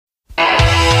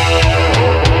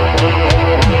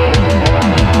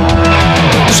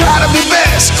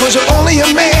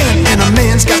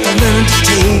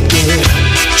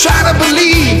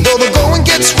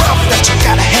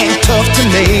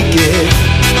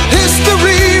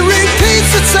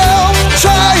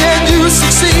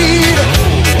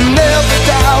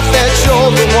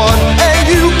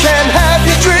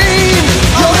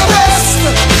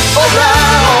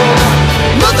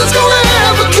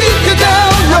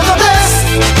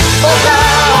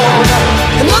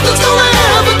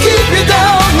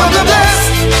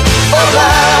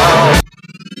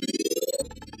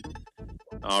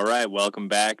welcome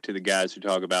back to the Guys Who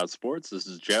Talk About Sports. This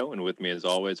is Joe, and with me as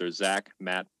always are Zach,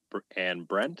 Matt, and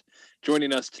Brent.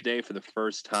 Joining us today for the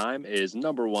first time is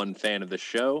number one fan of the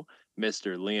show,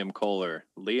 Mr. Liam Kohler.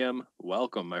 Liam,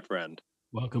 welcome, my friend.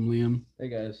 Welcome, Liam. Hey,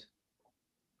 guys.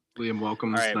 Liam,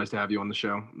 welcome. All It's right. nice to have you on the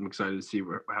show. I'm excited to see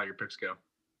how your picks go.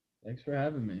 Thanks for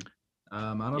having me. I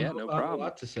don't know no if I have a problem.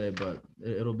 lot to say, but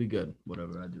it'll be good,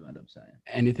 whatever I do end up saying.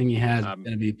 Anything he has is going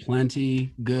to be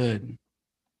plenty good.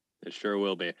 It sure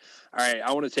will be. All right,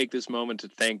 I want to take this moment to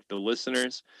thank the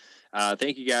listeners.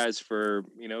 Thank you guys for,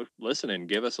 listening.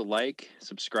 Give us a like,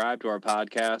 subscribe to our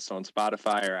podcast on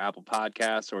Spotify or Apple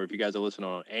Podcasts, or if you guys are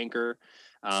listening on Anchor.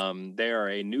 They are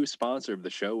a new sponsor of the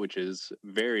show, which is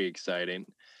very exciting.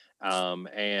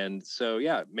 And so,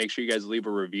 yeah, make sure you guys leave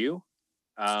a review.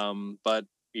 But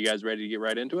you guys ready to get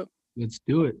right into it? Let's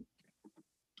do it.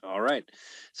 All right.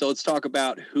 So let's talk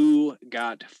about who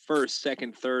got first,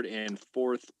 second, third, and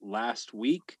fourth last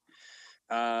week.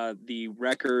 The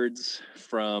records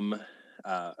from,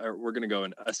 we're going to go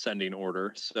in ascending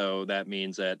order. So that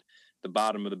means that the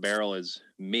bottom of the barrel is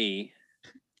me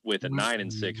with a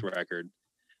 9-6 record,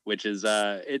 which is,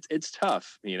 it's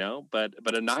tough, but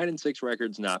a 9-6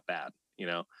 record's not bad,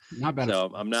 Not bad.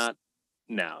 So I'm not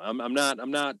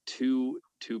too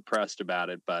pressed about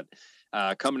it, but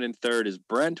coming in third is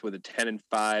Brent with a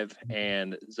 10-5,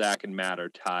 and Zach and Matt are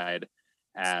tied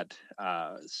at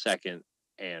second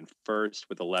and first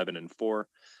with 11-4.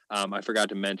 I forgot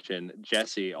to mention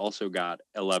Jesse also got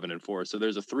 11-4. So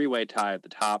there's a three-way tie at the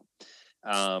top.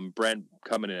 Brent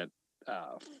coming in at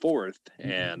fourth,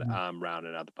 and I'm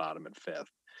rounding out the bottom at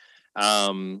fifth.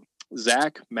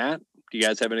 Zach, Matt, do you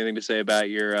guys have anything to say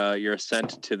about your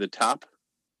ascent to the top?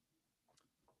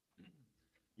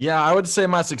 Yeah, I would say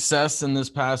my success in this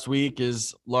past week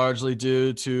is largely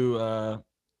due to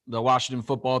the Washington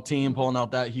football team pulling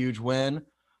out that huge win.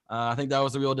 I think that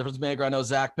was the real difference maker. I know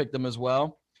Zach picked them as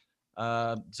well.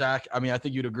 Zach, I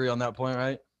think you'd agree on that point,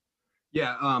 right?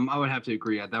 Yeah, I would have to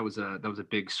agree. That was a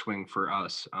big swing for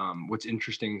us. What's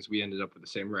interesting is we ended up with the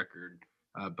same record,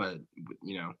 but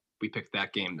we picked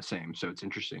that game the same. So it's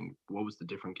interesting. What was the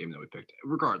different game that we picked?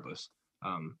 Regardless,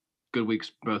 good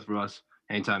weeks both for us.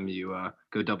 Anytime you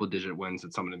go double-digit wins,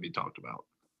 it's something to be talked about.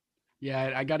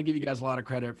 Yeah, I got to give you guys a lot of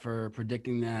credit for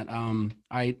predicting that.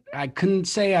 I couldn't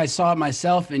say I saw it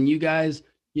myself, and you guys,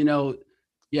 you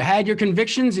had your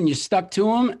convictions and you stuck to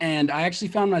them, and I actually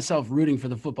found myself rooting for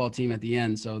the football team at the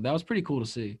end. So that was pretty cool to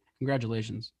see.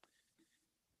 Congratulations.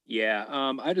 Yeah,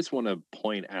 I just want to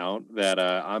point out that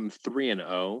I'm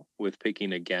 3-0 with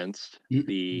picking against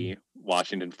the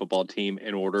Washington football team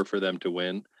in order for them to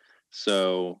win.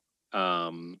 So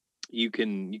you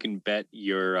can bet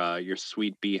your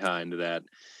sweet behind that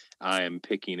I am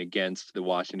picking against the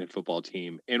Washington football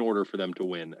team in order for them to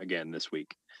win again this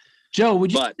week. Joe,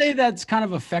 would you say that's kind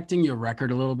of affecting your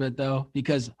record a little bit though?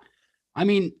 Because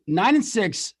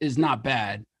 9-6 is not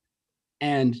bad.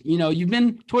 And you've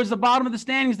been towards the bottom of the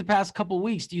standings the past couple of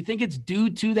weeks. Do you think it's due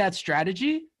to that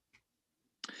strategy?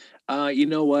 You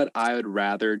know what? I would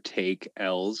rather take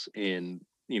L's in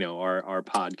our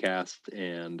podcast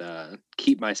and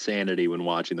keep my sanity when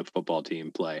watching the football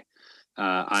team play.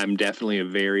 I'm definitely a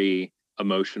very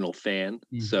emotional fan.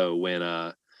 Mm-hmm. So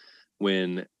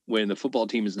when the football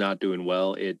team is not doing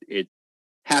well, it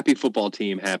happy football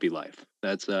team, happy life.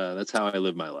 That's how I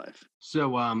live my life.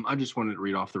 So I just wanted to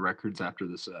read off the records after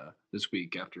this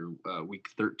week. After week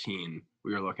 13,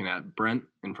 we are looking at Brent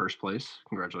in first place.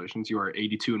 Congratulations, you are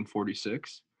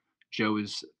 82-46. Joe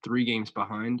is 3 games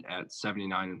behind at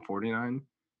 79-49.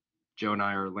 Joe and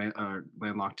I are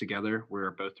landlocked together.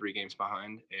 We're both 3 games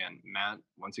behind. And Matt,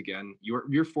 once again, you're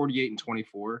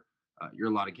 48-24. You're a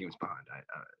lot of games behind.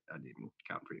 I didn't even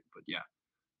count for you, but yeah.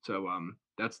 So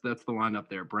that's the lineup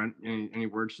there. Brent, any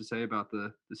words to say about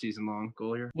the season long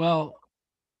goal here? Well,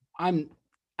 I'm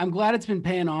glad it's been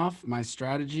paying off. My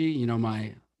strategy,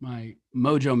 my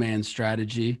Mojo Man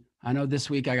strategy. I know this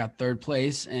week I got third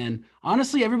place, and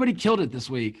honestly, everybody killed it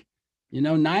this week.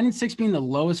 9-6 being the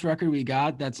lowest record we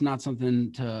got, that's not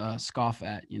something to scoff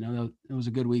at. It was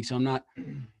a good week, so I'm not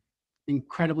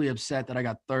incredibly upset that I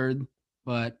got third,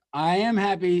 but I am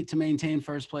happy to maintain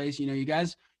first place. You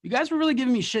guys were really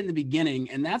giving me shit in the beginning,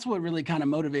 and that's what really kind of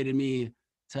motivated me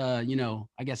to,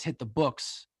 I guess, hit the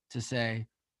books to say.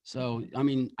 So,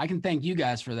 I can thank you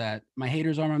guys for that. My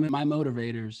haters are my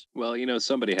motivators. Well,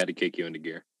 somebody had to kick you into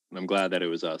gear. And I'm glad that it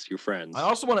was us, your friends. I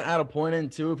also want to add a point in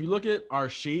too. If you look at our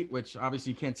sheet, which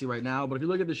obviously you can't see right now, but if you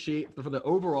look at the sheet for the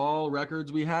overall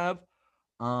records we have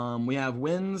a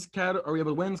wins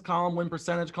column, win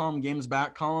percentage column, games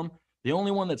back column. The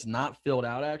only one that's not filled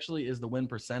out actually is the win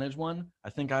percentage one. I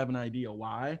think I have an idea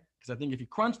why. because I think if you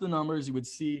crunch the numbers, you would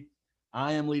see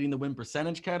I am leading the win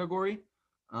percentage category.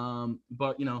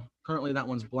 But currently that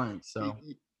one's blank. So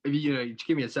If you just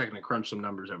give me a second to crunch some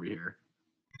numbers over here.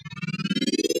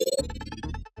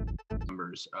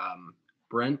 Numbers.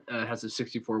 Brent has a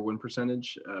 64 win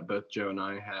percentage. Both Joe and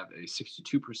I have a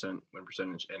 62% win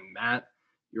percentage, and Matt,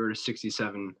 you're at a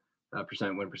 67%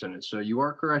 win percentage. So you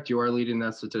are correct. You are leading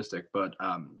that statistic, but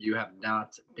you have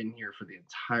not been here for the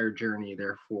entire journey.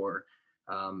 Therefore,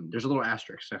 there's a little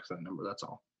asterisk next to that number. That's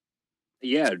all.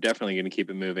 Yeah, definitely going to keep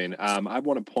it moving. I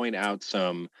want to point out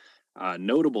some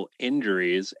notable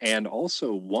injuries and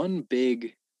also one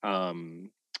big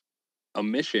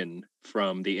omission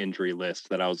from the injury list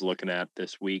that I was looking at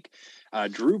this week.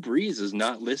 Drew Brees is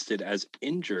not listed as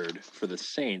injured for the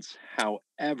Saints.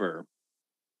 However,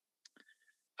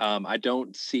 I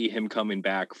don't see him coming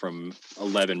back from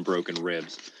 11 broken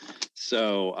ribs.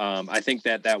 So I think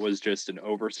that was just an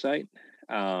oversight.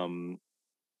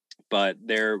 But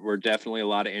there were definitely a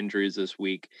lot of injuries this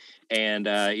week. And,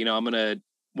 I'm going to,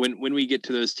 when we get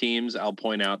to those teams, I'll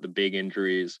point out the big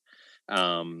injuries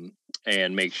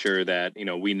and make sure that,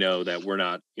 we know that we're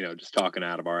not, just talking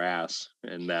out of our ass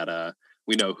and that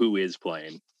we know who is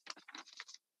playing.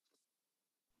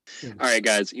 All right,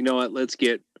 guys, you know what? Let's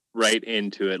get right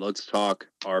into it. Let's talk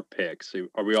our picks.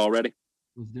 Are we all ready?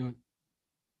 Let's do it.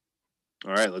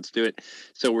 All right, let's do it.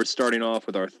 So we're starting off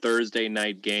with our Thursday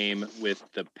night game with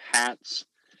the Pats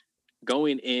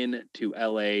going in to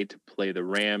LA to play the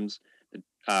Rams.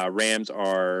 The Rams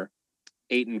are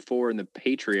 8-4, and the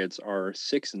Patriots are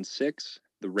 6-6.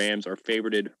 The Rams are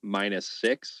favorited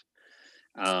 -6.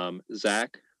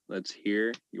 Zach, let's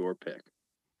hear your pick.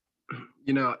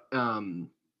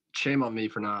 Shame on me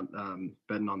for not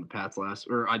betting on the Pats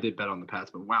I did bet on the Pats,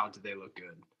 but wow, did they look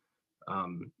good.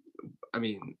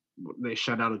 They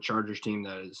shut out a Chargers team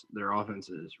their offense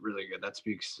is really good. That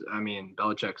speaks,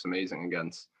 Belichick's amazing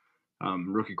against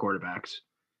rookie quarterbacks.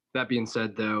 That being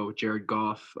said, though, Jared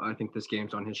Goff, I think this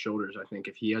game's on his shoulders. I think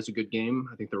if he has a good game,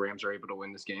 I think the Rams are able to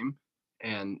win this game.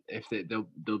 And if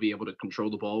they'll be able to control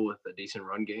the ball with a decent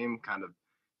run game, kind of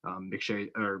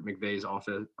McVay's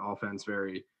offense,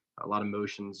 a lot of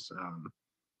motions,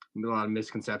 a lot of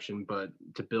misconception, but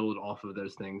to build off of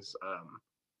those things,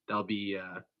 that'll be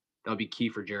key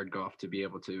for Jared Goff to be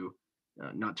able to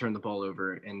not turn the ball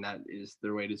over, and that is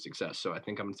their way to success. So I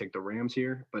think I'm going to take the Rams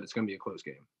here, but it's going to be a close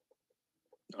game.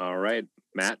 All right,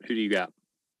 Matt, who do you got?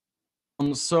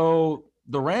 So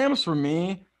the Rams for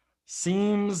me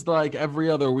seems like every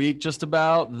other week, just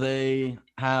about they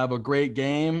have a great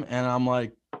game, and I'm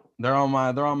like, they're on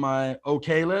my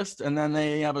okay list, and then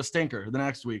they have a stinker the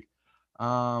next week.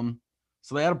 So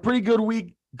they had a pretty good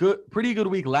week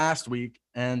last week,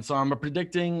 and so I'm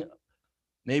predicting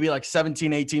maybe like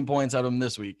 17, 18 points out of them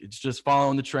this week. It's just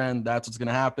following the trend. That's what's going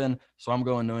to happen. So I'm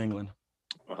going New England.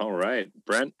 All right,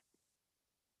 Brent.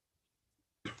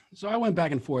 So I went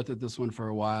back and forth with this one for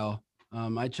a while.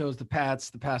 I chose the Pats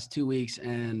the past 2 weeks,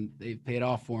 and they've paid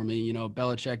off for me.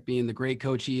 Belichick being the great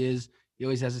coach he is, he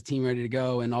always has a team ready to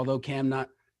go. And although Cam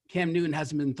Newton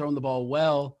hasn't been throwing the ball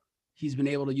well, he's been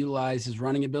able to utilize his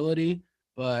running ability.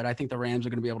 But I think the Rams are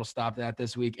going to be able to stop that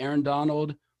this week. Aaron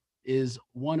Donald is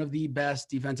one of the best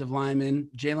defensive linemen.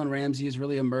 Jalen Ramsey has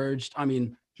really emerged.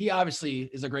 He obviously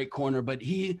is a great corner, but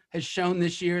he has shown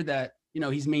this year that,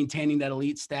 he's maintaining that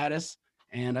elite status.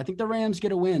 And I think the Rams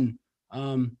get a win.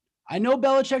 I know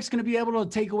Belichick's going to be able to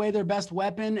take away their best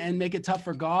weapon and make it tough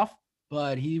for Goff,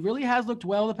 but he really has looked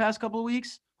well the past couple of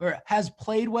weeks, or has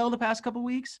played well the past couple of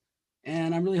weeks.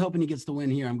 And I'm really hoping he gets the win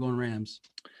here. I'm going Rams.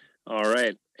 All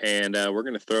right. And we're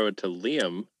going to throw it to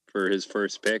Liam for his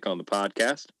first pick on the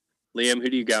podcast. Liam, who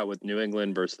do you got with New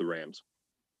England versus the Rams?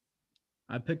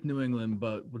 I picked New England,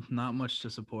 but with not much to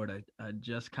support. I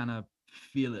just kind of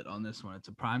feel it on this one. It's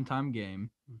a primetime game.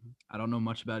 I don't know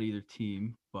much about either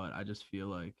team, but I just feel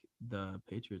like the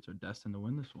Patriots are destined to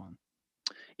win this one.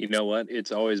 You know what?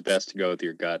 It's always best to go with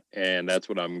your gut, and that's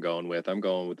what I'm going with. I'm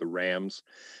going with the Rams.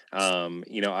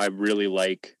 I really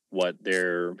like what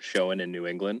they're showing in New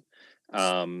England,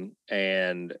 but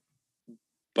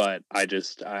I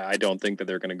don't think that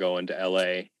they're going to go into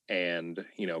LA and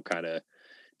kind of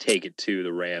take it to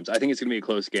the Rams. I think it's going to be a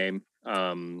close game.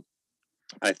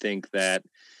 I think that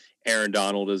Aaron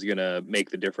Donald is going to make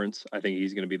the difference. I think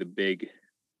he's going to be the big,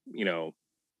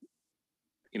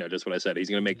 just what I said. He's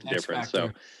going to make the difference. So,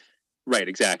 right,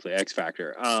 exactly, X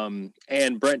factor.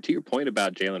 And Brent, to your point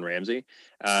about Jalen Ramsey,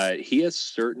 he has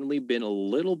certainly been a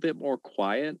little bit more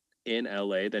quiet in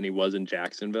LA than he was in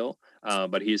Jacksonville,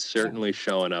 but he's certainly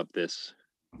showing up this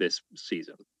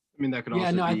season. That could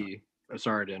also be.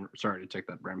 Sorry to take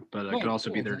that, Brent, but it could also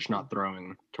be they're just not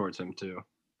throwing towards him too.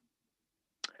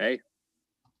 Hey,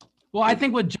 Well, I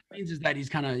think what Joe means is that he's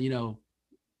kind of,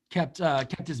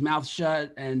 kept his mouth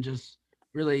shut and just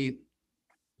really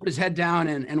put his head down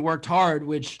and worked hard,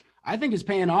 which I think is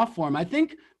paying off for him. I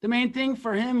think the main thing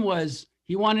for him was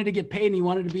he wanted to get paid and he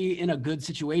wanted to be in a good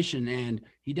situation. And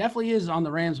he definitely is on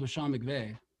the Rams with Sean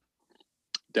McVay.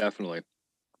 definitely.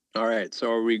 All right.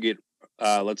 So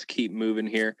let's keep moving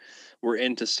here. We're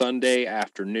into Sunday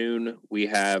afternoon. We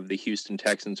have the Houston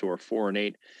Texans, who are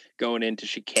 4-8, going into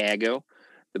Chicago.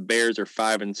 The Bears are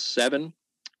 5-7,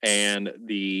 and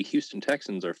the Houston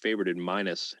Texans are favored in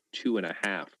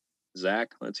 -2.5.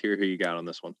 Zach, let's hear who you got on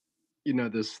this one.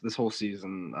 This whole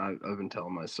season, I've been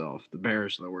telling myself the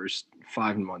Bears are the worst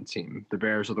 5-1 team. The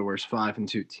Bears are the worst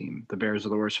 5-2 team. The Bears are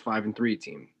the worst 5-3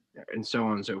 team, and so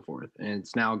on and so forth. And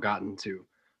it's now gotten to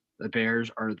the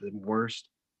Bears are the worst,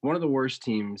 one of the worst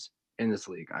teams in this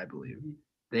league, I believe.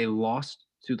 They lost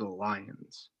to the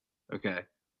Lions. Okay.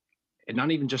 And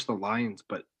not even just the Lions,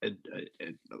 but a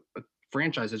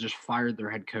franchise that just fired their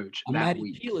head coach that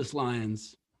week. Keyless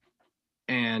Lions.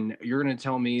 And you're going to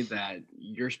tell me that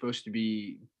you're supposed to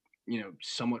be,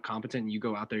 somewhat competent, and you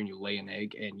go out there and you lay an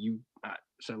egg, and you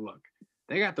so look,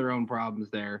 they got their own problems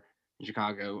there in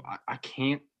Chicago. I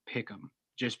can't pick them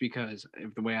just because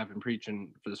of the way I've been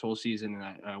preaching for this whole season,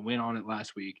 and I went on it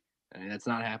last week, and that's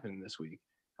not happening this week.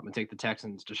 I'm going to take the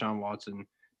Texans. Deshaun Watson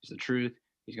is the truth.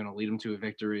 He's going to lead them to a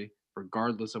victory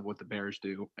regardless of what the Bears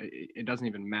do. It doesn't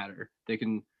even matter. They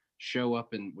can show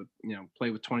up and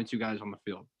play with 22 guys on the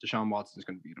field. Deshaun Watson is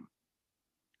going to beat them.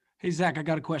 Hey, Zach, I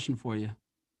got a question for you.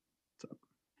 What's up?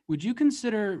 Would you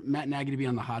consider Matt Nagy to be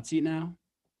on the hot seat now?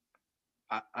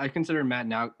 I consider Matt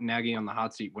Nagy on the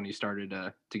hot seat when he started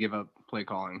to give up play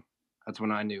calling. That's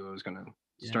when I knew it was going to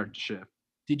start to shift.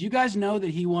 Did you guys know that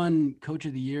he won Coach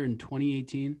of the Year in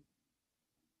 2018?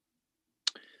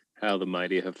 How the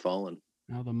mighty have fallen.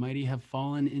 How the mighty have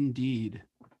fallen indeed.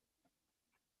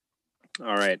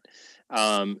 All right.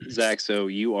 Zach, so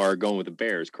you are going with the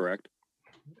Bears, correct?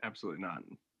 Absolutely not.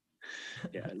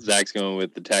 Yeah, Zach's going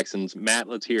with the Texans. Matt,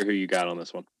 let's hear who you got on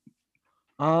this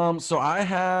one. So I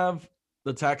have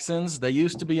the Texans. They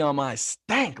used to be on my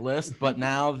stank list, but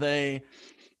now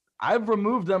I've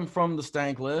removed them from the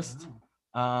stank list.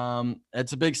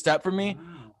 It's a big step for me.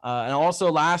 And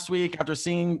also last week, after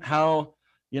seeing how,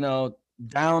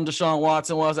 down Deshaun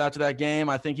Watson was after that game,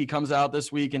 I think he comes out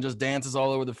this week and just dances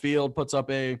all over the field, puts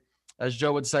up as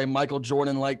Joe would say, Michael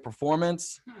Jordan-like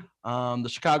performance. The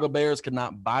Chicago Bears could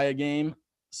not buy a game,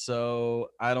 so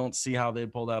I don't see how they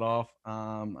pull that off.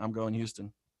 I'm going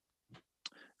Houston.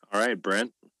 All right,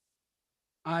 Brent.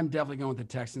 I'm definitely going with the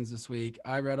Texans this week.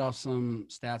 I read off some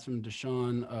stats from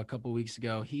Deshaun a couple weeks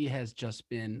ago. He has just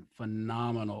been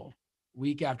phenomenal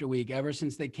week after week. Ever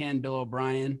since they canned Bill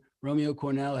O'Brien, Romeo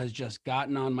Cornell has just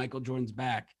gotten on Michael Jordan's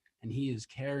back, and he is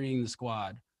carrying the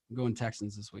squad. I'm going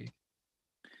Texans this week.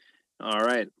 All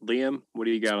right, Liam, what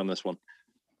do you got on this one?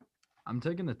 I'm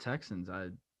taking the Texans. I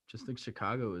just think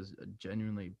Chicago is a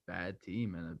genuinely bad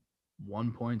team, and a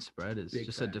 1-point spread is Big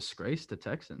just facts. a disgrace to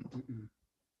Texans.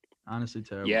 Honestly,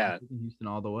 terrible. Yeah. I'm taking Houston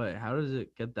all the way. How does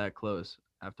it get that close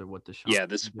after what Deshaun Yeah,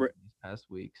 did these past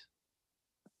weeks?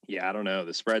 Yeah, I don't know.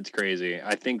 The spread's crazy.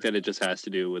 I think that it just has to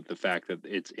do with the fact that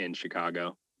it's in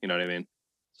Chicago. You know what I mean?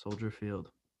 Soldier Field.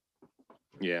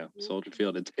 Yeah, Soldier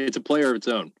Field. It's a player of its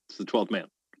own. It's the 12th man.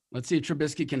 Let's see if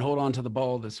Trubisky can hold on to the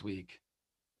ball this week.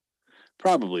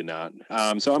 Probably not.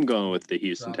 So I'm going with the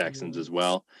Houston Texans as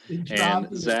well.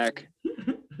 And Zach,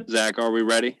 are we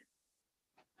ready?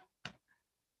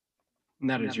 And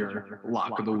that is your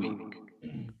lock of the week.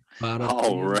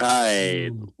 All right.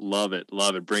 Love it.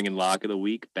 Love it. Bringing lock of the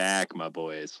week back, my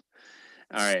boys.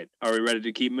 All right. Are we ready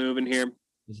to keep moving here?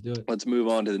 Let's do it. Let's move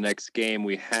on to the next game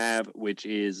we have, which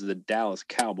is the Dallas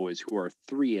Cowboys, who are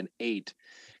 3-8,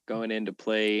 going in to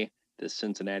play the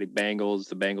Cincinnati Bengals.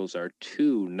 The Bengals are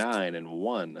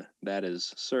 2-9-1. That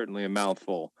is certainly a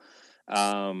mouthful.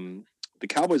 The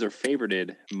Cowboys are favored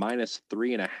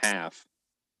 -3.5.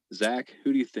 Zach,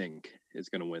 who do you think is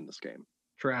going to win this game?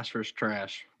 Trash versus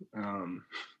trash.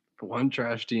 One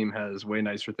trash team has way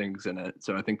nicer things in it,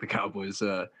 so I think the Cowboys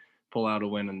pull out a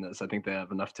win in this. I think they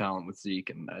have enough talent with Zeke,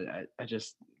 and I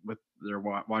just, with their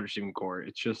wide receiving core,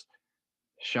 it's just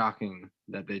shocking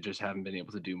that they just haven't been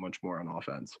able to do much more on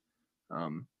offense.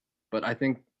 But I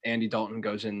think Andy Dalton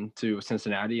goes into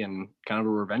Cincinnati and kind of a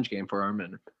revenge game for him,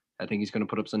 and I think he's going to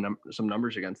put up some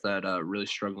numbers against that really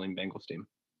struggling Bengals team.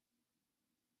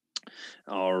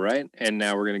 All right, and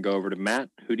now we're going to go over to Matt.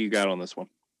 Who do you got on this one?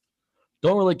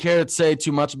 Don't really care to say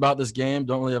too much about this game.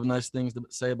 Don't really have nice things to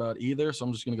say about either, so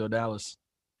I'm just going to go Dallas.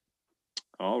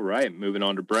 All right, moving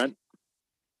on to Brent.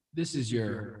 This is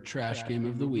your trash game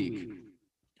of the week.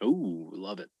 Ooh,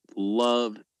 love it.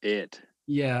 Love it.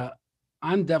 Yeah,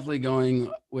 I'm definitely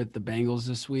going with the Bengals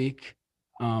this week.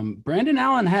 Brandon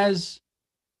Allen has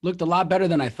looked a lot better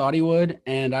than I thought he would,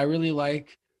 and I really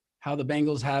like how the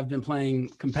Bengals have been playing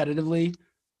competitively.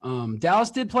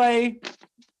 Dallas did play,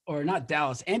 or not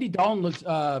Dallas. Andy Dalton looked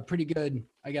pretty good,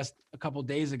 I guess, a couple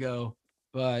days ago,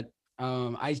 but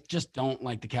I just don't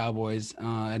like the Cowboys.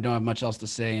 I don't have much else to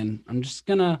say, and I'm just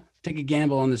gonna take a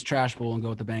gamble on this trash bowl and go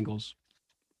with the Bengals.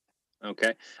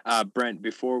 Okay. Brent,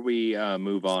 before we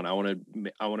move on, I want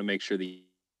to make sure that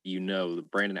you know that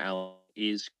Brandon Allen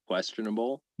is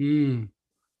questionable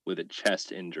with a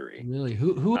chest injury. Really?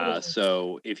 Who?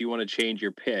 So if you want to change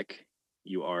your pick,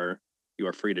 you are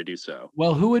free to do so.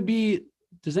 Well, who would be?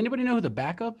 Does anybody know who the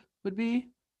backup would be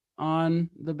on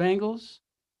the Bengals?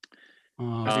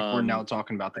 I think we're now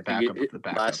talking about the backup of the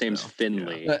backup. Last name's though.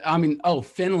 Finley. Yeah.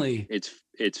 Finley.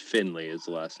 It's Finley is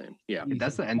the last name. Yeah.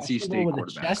 That's the NC State with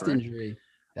quarterback. A chest right? injury.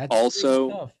 That's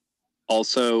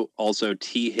Also,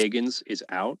 T. Higgins is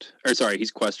out. Or sorry, he's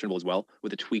questionable as well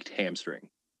with a tweaked hamstring.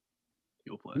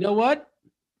 He'll play. You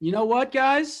know what,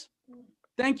 guys?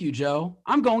 Thank you, Joe.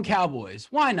 I'm going Cowboys.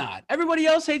 Why not? Everybody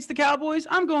else hates the Cowboys.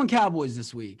 I'm going Cowboys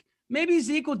this week. Maybe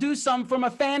Zeke will do something for my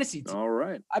fantasy team. All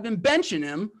right. I've been benching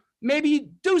him. Maybe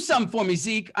do something for me,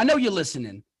 Zeke. I know you're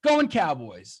listening. Going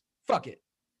Cowboys. Fuck it.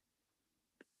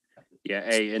 Yeah,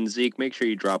 hey, and Zeke, make sure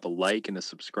you drop a like and a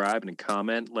subscribe and a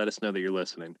comment. Let us know that you're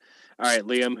listening. All right,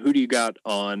 Liam, who do you got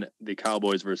on the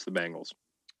Cowboys versus the Bengals?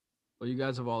 Well, you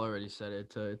guys have all already said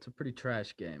it. It's a pretty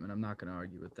trash game, and I'm not going to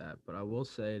argue with that. But I will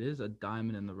say it is a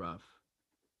diamond in the rough.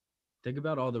 Think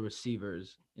about all the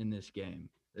receivers in this game.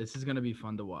 This is going to be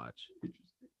fun to watch.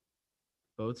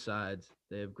 Both sides,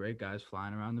 they have great guys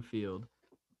flying around the field,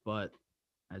 but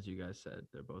as you guys said,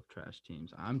 they're both trash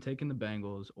teams. I'm taking the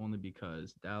Bengals only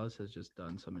because Dallas has just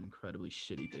done some incredibly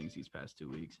shitty things these past 2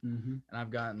 weeks. Mm-hmm. And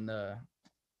I've gotten the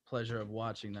pleasure of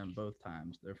watching them both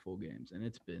times, their full games, and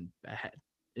it's been bad,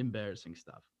 embarrassing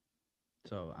stuff.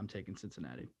 So I'm taking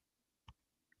Cincinnati.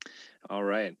 All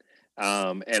right.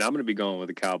 And I'm going to be going with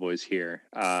the Cowboys here.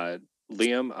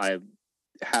 Liam, I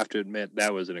have to admit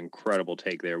that was an incredible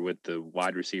take there with the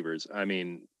wide receivers. I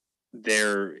mean,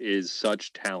 there is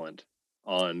such talent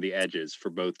on the edges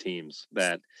for both teams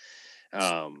that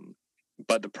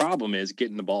but the problem is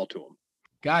getting the ball to them.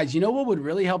 Guys, you know what would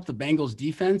really help the Bengals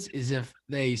defense is if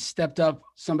they stepped up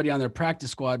somebody on their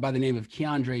practice squad by the name of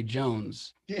Keandre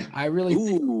Jones. Yeah. I really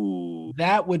think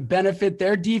that would benefit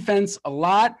their defense a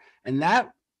lot, and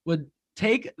that would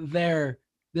take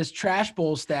this trash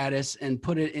bowl status and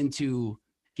put it into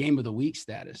game of the week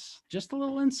status. Just a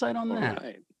little insight on that.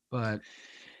 Right. But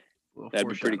that'd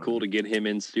be pretty cool to get him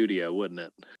in studio, wouldn't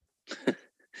it?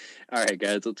 All right,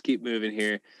 guys, let's keep moving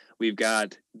here. We've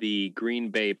got the Green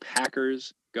Bay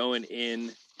Packers going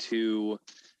into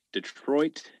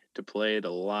Detroit to play the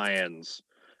Lions.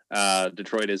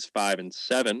 Detroit is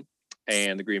 5-7,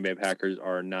 and the Green Bay Packers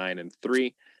are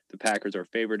 9-3. The Packers are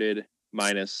favorited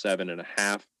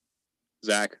 -7.5.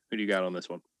 Zach, who do you got on this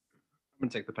one? I'm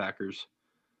gonna take the Packers.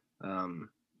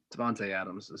 Devontae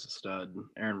Adams is a stud.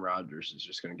 Aaron Rodgers is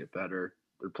just going to get better.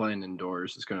 They're playing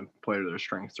indoors. It's going to play to their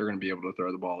strengths. They're going to be able to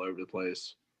throw the ball over the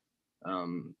place.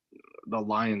 The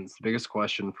Lions, the biggest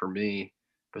question for me,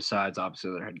 besides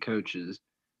obviously their head coach, is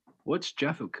what's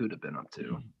Jeff Okudah been up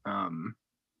to?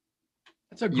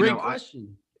 That's a great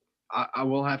question. I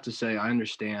will have to say I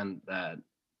understand that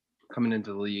coming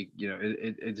into the league,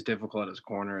 it's difficult as a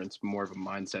corner. It's more of a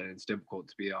mindset. It's difficult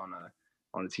to be on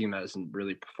a team that isn't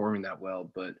really performing that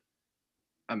well. But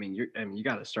I mean, you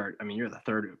got to start. I mean, you're the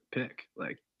third pick.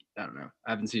 Like, I don't know.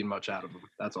 I haven't seen much out of him.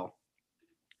 That's all.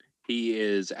 He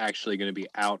is actually going to be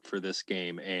out for this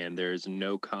game, and there's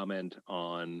no comment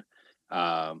on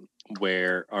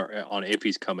where or on if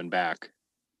he's coming back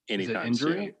anytime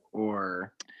injury soon.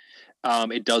 Or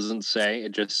it doesn't say.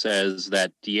 It just says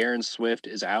that DeAndre Swift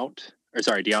is out.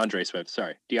 DeAndre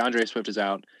Swift is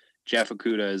out. Jeff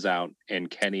Okudah is out, and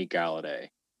Kenny Galladay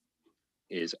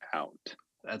is out.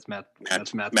 That's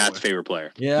Matt's favorite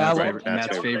player. Yeah,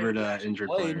 Matt's favorite injured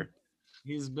player.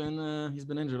 He's been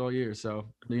injured all year, so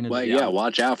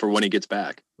watch out for when he gets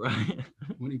back. Right.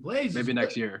 When he plays, maybe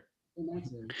next year.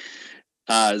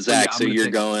 Zach, so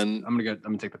you're going. I'm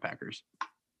gonna take the Packers.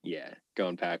 Yeah,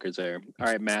 going Packers there. All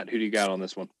right, Matt, who do you got on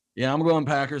this one? Yeah, I'm going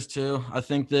Packers too. I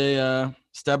think they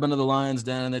step into the Lions'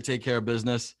 den and they take care of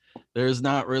business. There's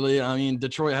not really. I mean,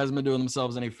 Detroit hasn't been doing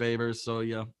themselves any favors, so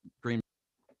yeah, Green.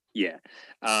 Yeah.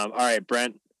 All right,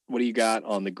 Brent, what do you got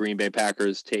on the Green Bay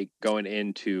Packers going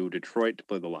into Detroit to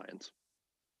play the Lions?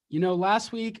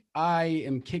 Last week I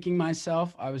am kicking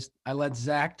myself. I let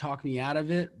Zach talk me out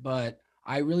of it, but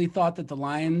I really thought that the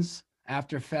Lions,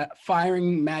 after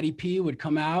firing Matty P, would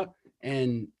come out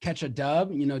and catch a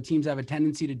dub. You know, teams have a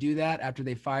tendency to do that after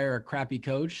they fire a crappy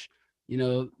coach. You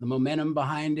know, the momentum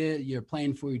behind it, you're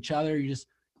playing for each other. You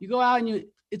go out and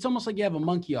it's almost like you have a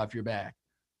monkey off your back.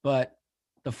 But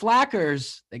the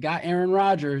Flackers, they got Aaron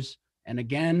Rodgers. And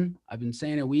again, I've been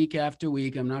saying it week after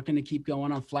week. I'm not going to keep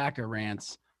going on Flacker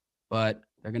rants, but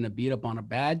they're going to beat up on a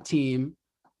bad team.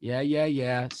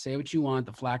 Yeah. Say what you want.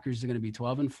 The Flackers are going to be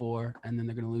 12-4, and then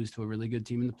they're going to lose to a really good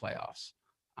team in the playoffs.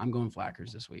 I'm going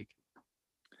Flackers this week.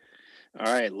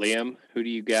 All right, Liam, who do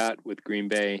you got with Green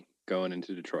Bay going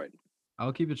into Detroit?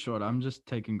 I'll keep it short. I'm just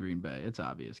taking Green Bay. It's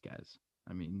obvious, guys.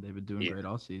 I mean, they've been doing great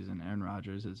all season. Aaron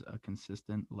Rodgers is a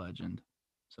consistent legend,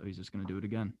 so he's just going to do it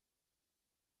again.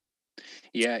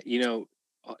 Yeah, you know,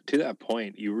 to that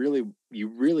point, you really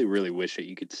wish that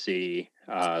you could see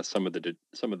some of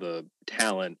the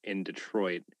talent in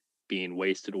Detroit being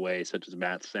wasted away, such as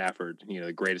Matt Stafford, you know,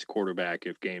 the greatest quarterback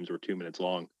if games were 2 minutes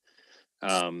long.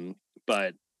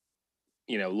 But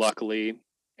you know, luckily,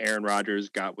 Aaron Rodgers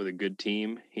got with a good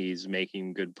team. He's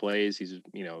making good plays. He's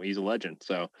a legend.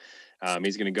 So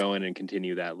he's going to go in and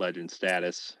continue that legend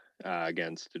status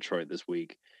against Detroit this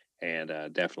week, and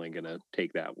definitely going to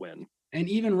take that win. And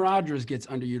even Rodgers gets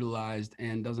underutilized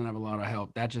and doesn't have a lot of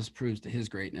help. That just proves to his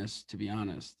greatness, to be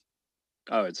honest.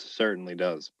 Oh, it certainly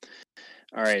does.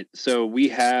 All right, so we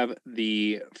have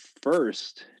the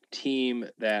first team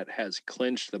that has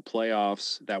clinched the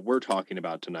playoffs that we're talking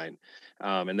about tonight,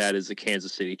 and that is the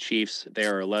Kansas City Chiefs. They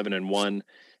are 11-1.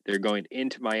 They're going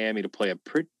into Miami to play a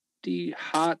pretty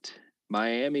hot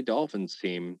Miami Dolphins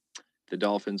team. The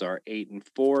Dolphins are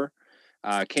 8-4.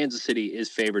 Kansas City is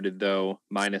favored though,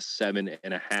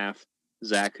 -7.5.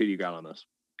 Zach, who do you got on this?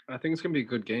 I think it's gonna be a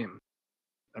good game.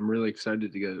 I'm really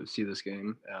excited to go see this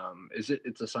game.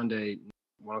 It's a Sunday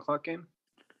 1:00 game?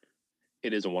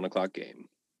 It is a 1:00 game.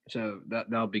 So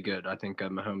that'll be good. I think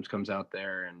Mahomes comes out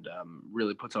there and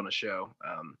really puts on a show.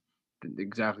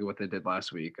 Exactly what they did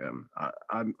last week.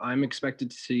 I'm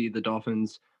expected to see the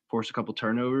Dolphins force a couple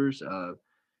turnovers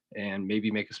and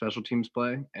maybe make a special teams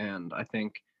play. And I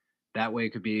think that way it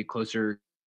could be a closer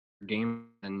game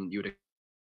than you would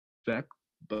expect.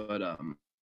 But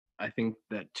I think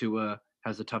that Tua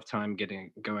has a tough time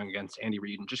going against Andy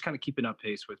Reid and just kind of keeping up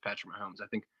pace with Patrick Mahomes. I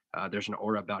think there's an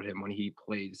aura about him when he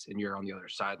plays and you're on the other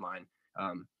sideline.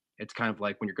 It's kind of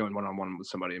like when you're going one-on-one with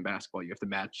somebody in basketball, you have to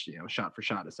match, shot for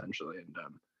shot essentially. And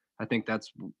I think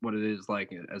that's what it is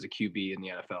like as a QB in the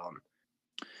NFL.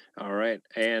 All right.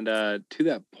 And to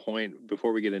that point,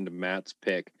 before we get into Matt's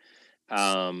pick,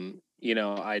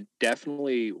 I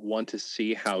definitely want to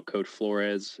see how Coach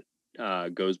Flores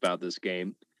goes about this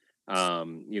game.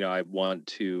 I want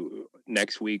to,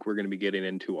 next week, we're going to be getting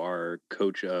into our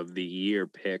Coach of the Year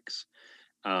picks.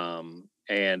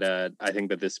 And I think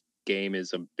that this game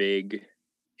is a big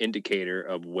indicator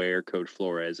of where Coach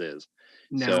Flores is.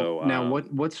 Now,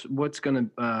 what's going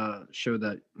to show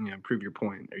that, prove your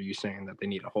point? Are you saying that they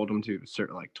need to hold them to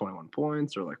certain, like 21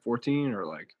 points or like 14 or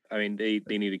like? I mean, they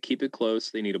need to keep it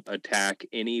close. They need to attack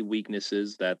any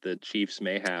weaknesses that the Chiefs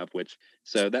may have,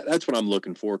 so that's what I'm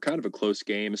looking for. Kind of a close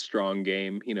game, a strong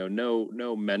game,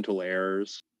 no mental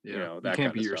errors. Yeah, you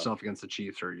can't beat yourself against the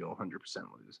Chiefs or you'll 100%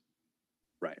 lose.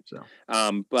 Right. So,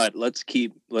 but let's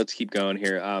keep going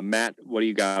here. Matt, what do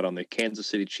you got on the Kansas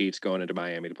City Chiefs going into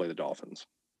Miami to play the Dolphins?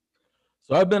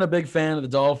 So I've been a big fan of the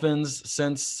Dolphins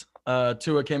since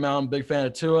Tua came out. I'm a big fan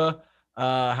of Tua.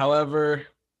 However,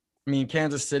 I mean,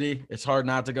 Kansas City, it's hard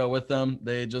not to go with them.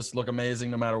 They just look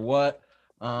amazing no matter what.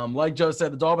 Like Joe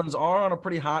said, the Dolphins are on a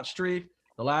pretty hot streak.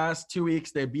 The last 2 weeks,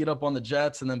 they beat up on the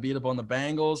Jets and then beat up on the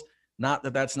Bengals. Not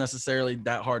that that's necessarily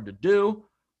that hard to do,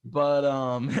 but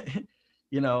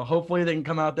hopefully they can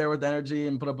come out there with energy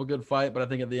and put up a good fight. But I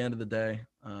think at the end of the day,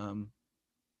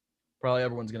 probably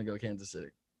everyone's going to go Kansas City.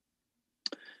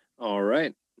 All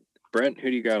right. Brent,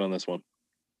 who do you got on this one?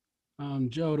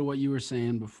 Joe, to what you were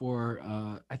saying before,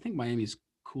 I think Miami's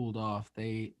cooled off.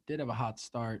 They did have a hot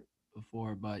start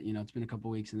before, but, it's been a couple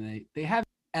weeks and they have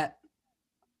at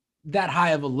that high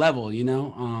of a level,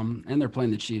 and they're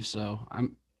playing the Chiefs. So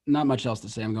I'm not much else to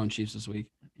say. I'm going Chiefs this week.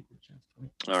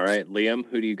 All right, Liam,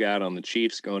 who do you got on the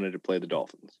Chiefs going in to play the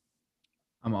Dolphins?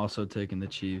 I'm also taking the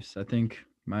Chiefs. I think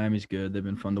Miami's good. They've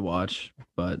been fun to watch,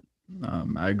 but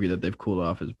I agree that they've cooled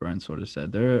off, as Brian sort of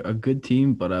said. They're a good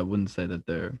team, but I wouldn't say that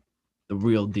they're the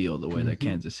real deal the way that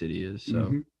Kansas City is.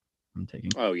 So I'm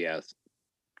taking. Oh, yes.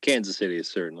 Kansas City is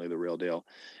certainly the real deal.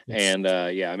 And,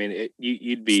 I mean,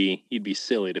 you'd be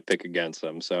silly to pick against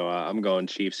them. So I'm going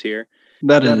Chiefs here.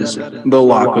 That is the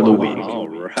lock of the week. All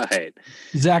right.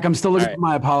 Zach, I'm still looking for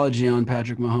my apology on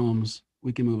Patrick Mahomes.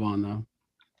 We can move on, though.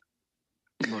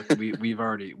 Look,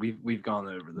 we've gone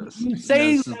over this. You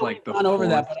say This is like the gone over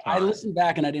that, but fourth I time. listened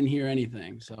back and I didn't hear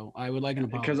anything. So I would like an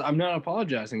apology. Because I'm not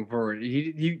apologizing for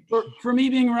it. For me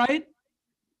being right?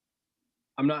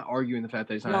 I'm not arguing the fact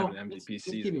that he's not having an let's MVP keep it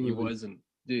season. He moving. wasn't,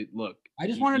 dude. Look, I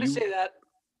just wanted to say that.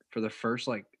 for the first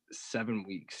like 7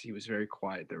 weeks, he was very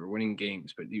quiet. They were winning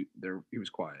games, but he was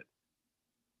quiet.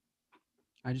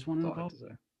 I just wanted to That's all I have to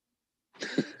apologize. say.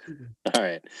 All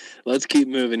right, let's keep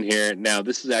moving here. Now,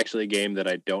 this is actually a game that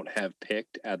I don't have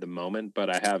picked at the moment, but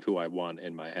I have who I want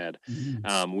in my head.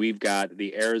 We've got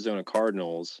the Arizona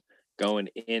Cardinals going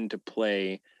in to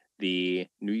play the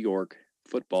New York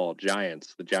Football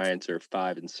Giants. The Giants are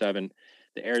 5-7.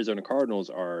 The Arizona Cardinals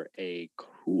are a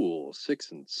cool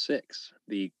 6-6.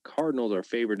 The Cardinals are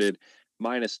favored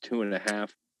 -2.5.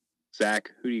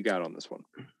 Zach, who do you got on this one?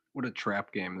 What a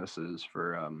trap game this is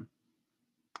for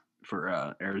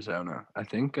Arizona. I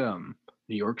think New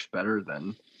York's better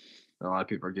than a lot of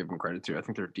people are giving credit to. I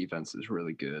think their defense is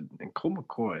really good. And Colt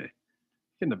McCoy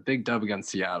getting a big dub against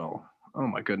Seattle. Oh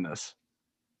my goodness.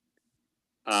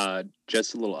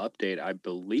 Just a little update. I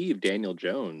believe Daniel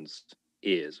Jones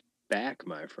is back,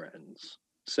 my friends.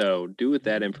 So do with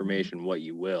that information what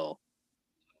you will.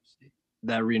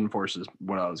 That reinforces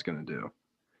what I was going to do.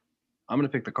 I'm going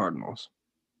to pick the Cardinals.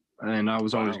 And I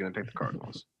was always going to pick the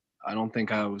Cardinals. I don't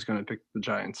think I was going to pick the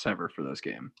Giants ever for this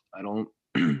game. I don't.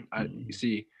 You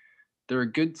see, they're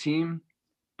a good team,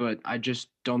 but I just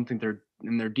don't think their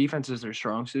defense is their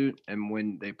strong suit. And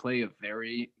when they play a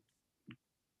very,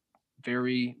 it's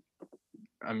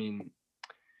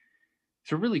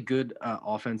a really good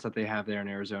offense that they have there in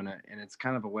Arizona, and it's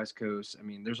kind of a West Coast. I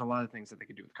mean, there's a lot of things that they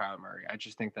could do with Kyler Murray. I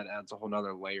just think that adds a whole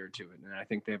nother layer to it, and I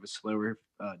think they have a slower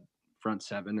front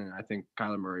seven, and I think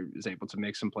Kyler Murray is able to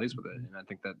make some plays with it, and I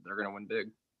think that they're going to win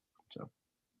big. So,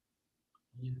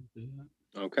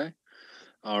 okay,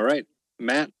 all right,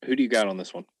 Matt, who do you got on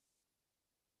this one?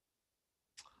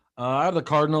 I have the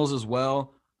Cardinals as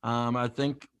well. I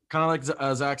think kind of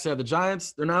like Zach said, the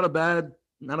Giants, they're not a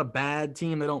bad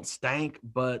team. They don't stank,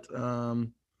 but I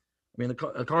mean, the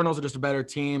Cardinals are just a better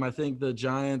team. I think the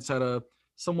Giants had a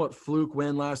somewhat fluke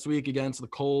win last week against the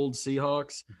cold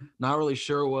Seahawks. Not really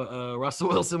sure what Russell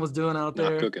Wilson was doing out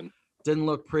there. Not cooking. Didn't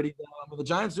look pretty. But the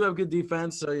Giants do have good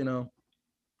defense, so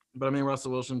But I mean,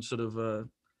 Russell Wilson should have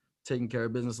taken care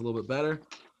of business a little bit better.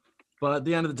 But at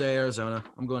the end of the day, Arizona.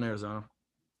 I'm going Arizona.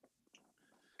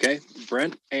 Okay,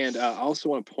 Brent, and I also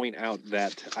want to point out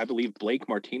that I believe Blake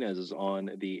Martinez is on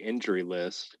the injury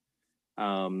list.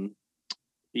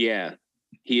 Yeah,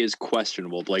 he is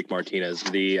questionable, Blake Martinez,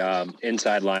 the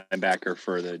inside linebacker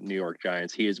for the New York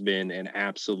Giants. He has been an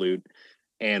absolute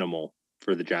animal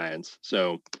for the Giants.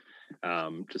 So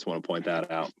just want to point that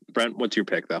out. Brent, what's your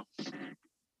pick, though?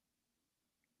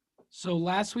 So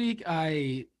last week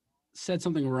I said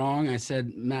something wrong. I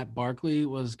said Matt Barkley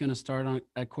was going to start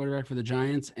at quarterback for the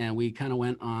Giants, and we kind of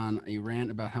went on a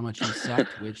rant about how much he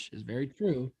sucked, which is very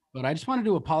true. But I just wanted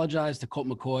to apologize to Colt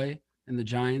McCoy and the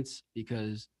Giants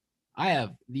because I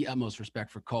have the utmost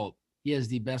respect for Colt. He has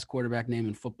the best quarterback name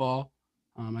in football.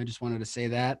 I just wanted to say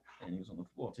that. And he was on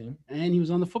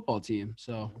the football team.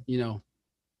 So,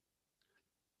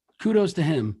 kudos to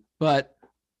him. But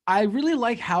I really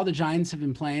like how the Giants have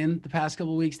been playing the past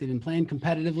couple of weeks. They've been playing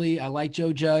competitively. I like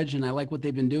Joe Judge, and I like what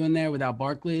they've been doing there without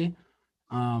Barkley.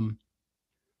 And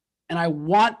I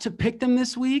want to pick them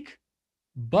this week,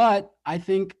 but I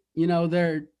think,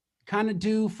 they're kind of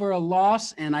due for a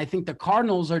loss, and I think the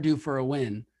Cardinals are due for a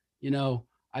win.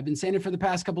 I've been saying it for the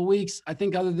past couple of weeks. I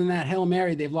think other than that Hail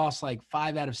Mary, they've lost like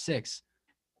 5 out of 6.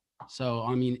 So,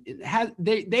 I mean,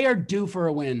 they are due for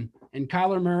a win, and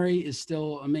Kyler Murray is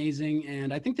still amazing.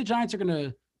 And I think the Giants are going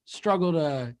to struggle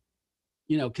to,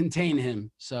 contain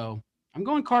him. So I'm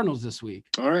going Cardinals this week.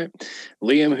 All right.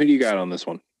 Liam, who do you got on this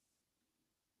one?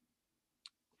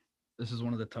 This is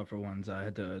one of the tougher ones. I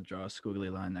had to draw a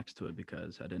squiggly line next to it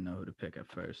because I didn't know who to pick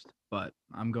at first. But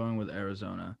I'm going with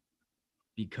Arizona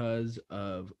because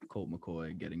of Colt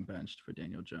McCoy getting benched for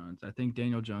Daniel Jones. I think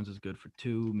Daniel Jones is good for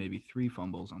 2, maybe 3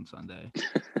 fumbles on Sunday,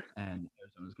 and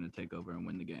Arizona's going to take over and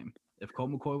win the game. If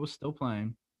Colt McCoy was still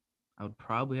playing, I would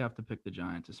probably have to pick the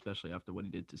Giants, especially after what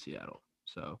he did to Seattle.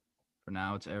 So for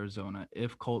now, it's Arizona.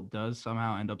 If Colt does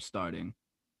somehow end up starting,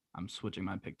 I'm switching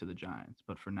my pick to the Giants.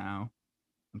 But for now,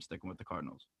 I'm sticking with the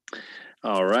Cardinals.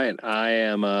 All right. I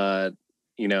am,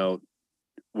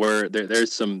 where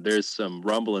there's some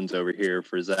rumblings over here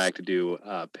for Zach to do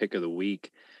pick of the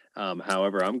week.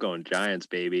 However, I'm going Giants,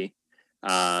 baby.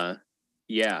 Definitely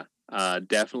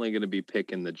going to be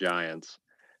picking the Giants.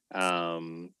 I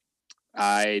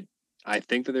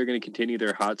think that they're going to continue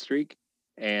their hot streak.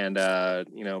 and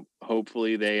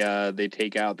hopefully they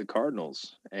take out the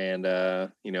Cardinals, and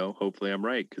hopefully I'm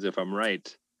right, because if I'm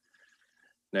right,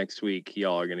 next week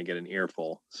y'all are going to get an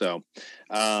earful. So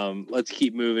let's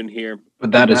keep moving here.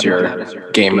 But that is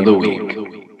your game of the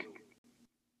week.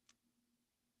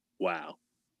 Wow.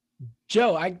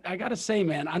 Joe, I gotta say,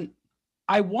 man,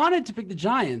 I wanted to pick the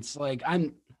Giants. Like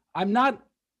I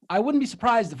wouldn't be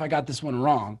surprised if I got this one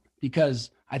wrong,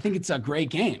 because I think it's a great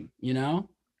game,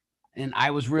 and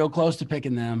I was real close to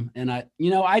picking them. And I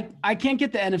can't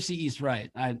get the NFC East right.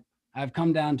 I've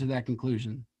come down to that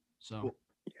conclusion. So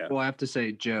yeah. Well, I have to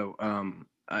say, Joe,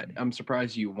 I'm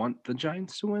surprised you want the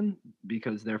Giants to win,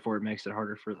 because therefore it makes it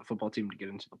harder for the football team to get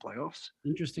into the playoffs.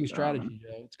 Interesting strategy,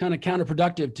 Joe. It's kind of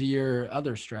counterproductive to your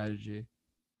other strategy.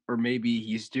 Or maybe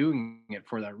he's doing it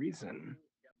for that reason.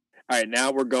 All right,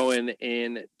 now we're going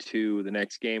into the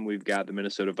next game. We've got the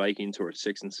Minnesota Vikings, who are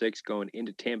 6-6, going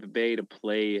into Tampa Bay to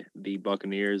play the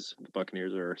Buccaneers. The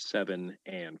Buccaneers are 7-5.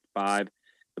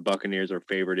 The Buccaneers are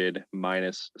favorited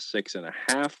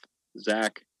 -6.5.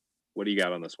 Zach, what do you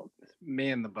got on this one?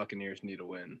 Man, the Buccaneers need a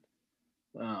win.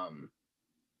 I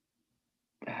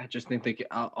just think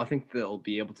I think they'll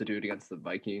be able to do it against the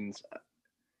Vikings.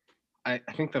 I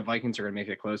think the Vikings are going to make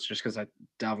it close, just because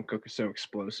Dalvin Cook is so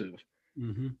explosive.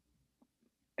 Mm-hmm.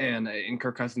 And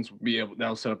Kirk Cousins will be able.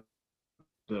 That'll set up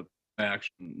the play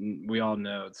action. We all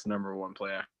know it's the number one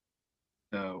play action.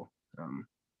 So,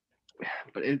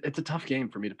 but it's a tough game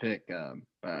for me to pick. I'm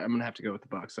gonna have to go with the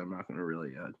Bucs. I'm not gonna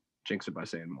really jinx it by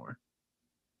saying more.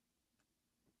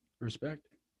 Respect.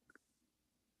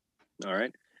 All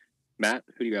right, Matt,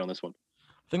 who do you got on this one?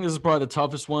 I think this is probably the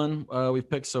toughest one we've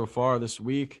picked so far this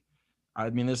week. I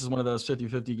mean, this is one of those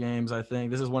 50-50 games, I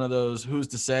think. This is one of those who's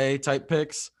to say type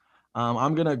picks.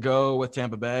 I'm going to go with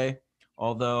Tampa Bay,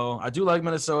 although I do like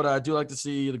Minnesota. I do like to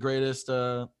see the greatest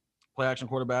play-action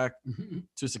quarterback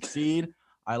to succeed.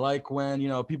 I like when,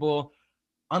 people,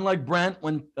 unlike Brent,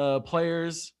 when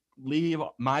players leave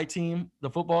my team, the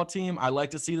football team, I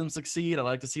like to see them succeed. I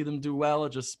like to see them do well.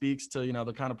 It just speaks to,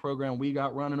 the kind of program we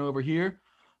got running over here.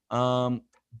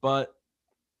 But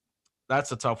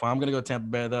that's a tough one. I'm going to go Tampa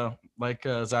Bay, though. Like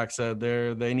Zach said,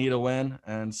 they need a win,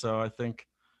 and so I think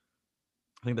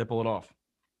they pull it off.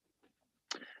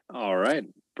 All right,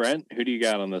 Brent, who do you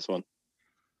got on this one?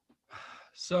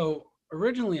 So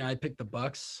originally I picked the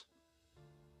Bucs,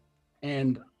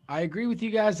 and I agree with you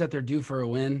guys that they're due for a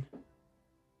win.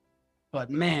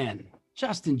 But man,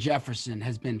 Justin Jefferson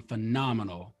has been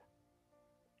phenomenal.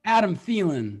 Adam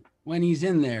Thielen, when he's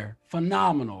in there,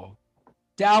 phenomenal.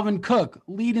 Dalvin Cook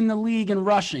leading the league in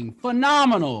rushing,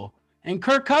 phenomenal. And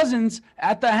Kirk Cousins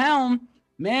at the helm,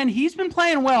 man, he's been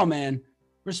playing well, man.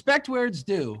 Respect where it's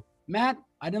due. Matt,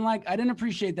 I didn't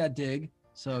appreciate that dig,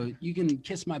 so you can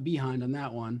kiss my behind on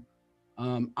that one.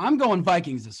 I'm going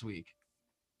Vikings this week.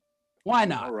 Why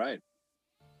not? All right.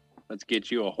 Let's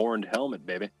get you a horned helmet,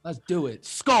 baby. Let's do it.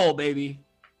 Skull, baby.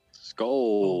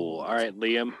 Skull. All right,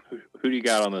 Liam, who do you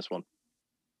got on this one?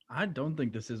 I don't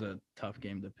think this is a tough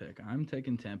game to pick. I'm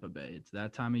taking Tampa Bay. It's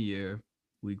that time of year,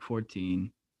 week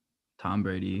 14. Tom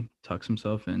Brady tucks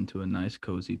himself into a nice,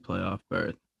 cozy playoff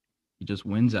berth. He just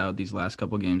wins out these last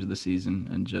couple games of the season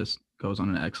and just goes on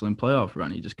an excellent playoff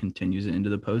run. He just continues it into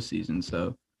the postseason.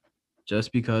 So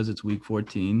just because it's week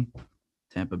 14,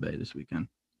 Tampa Bay this weekend.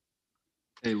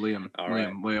 Hey, Liam. All right.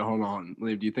 Liam, wait, hold on.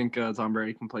 Liam, do you think Tom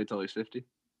Brady can play till he's 50?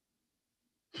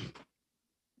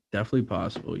 Definitely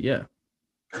possible. Yeah.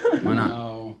 Why not?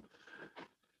 No.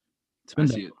 It's been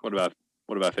see it. What about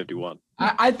 51?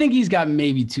 I think he's got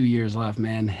maybe 2 years left,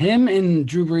 man. Him and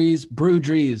Drew Brees,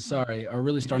 are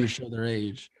really starting to show their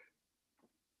age.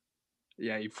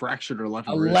 Yeah, he fractured her left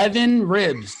 11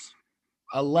 ribs.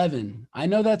 11. I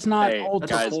know that's not Hey, old.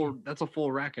 That's guys. That's a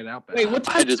full racket out there. Wait, what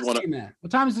time just is this wanna- game at? What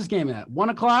time is this game at? 1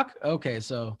 o'clock? Okay,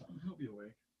 so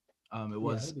It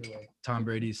was Tom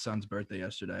Brady's son's birthday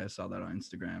yesterday. I saw that on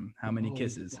Instagram. How many Oh,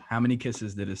 kisses? God. How many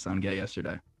kisses did his son get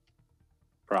yesterday?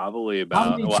 Probably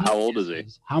about. many Well, how tongue old is he?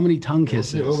 kisses? How many tongue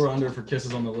kisses? Over under for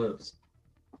kisses on the lips.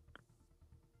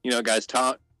 Guys,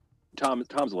 Tom's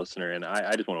a listener, and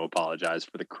I just want to apologize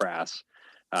for the crass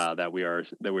that we are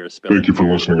spilling. Thank you for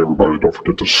listening, everybody. Don't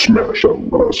forget to smash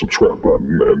that subscribe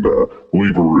button and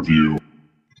leave a review.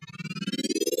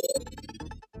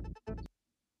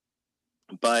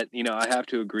 But I have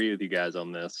to agree with you guys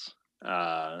on this.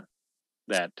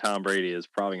 That Tom Brady is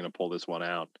probably going to pull this one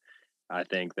out. I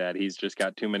think that he's just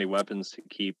got too many weapons to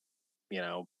keep,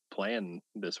 playing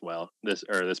this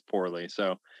poorly.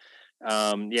 So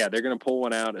Yeah, they're going to pull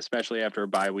one out, especially after a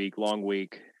bye week, long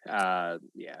week. So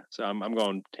I'm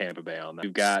going Tampa Bay on that.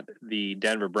 We've got the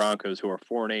Denver Broncos, who are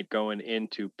 4-8, going in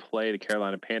to play the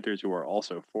Carolina Panthers, who are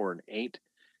also 4-8.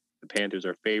 The Panthers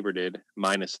are favorited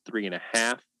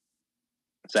 -3.5.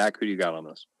 Zach, who do you got on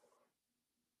this?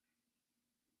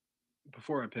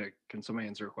 Before I pick, can somebody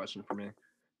answer a question for me?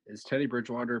 Is Teddy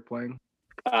Bridgewater playing?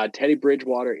 Teddy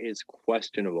Bridgewater is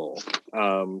questionable.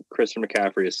 Christian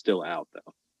McCaffrey is still out,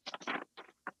 though.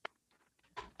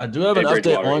 I do have an Teddy update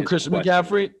Bridgewater on is Christian questionable.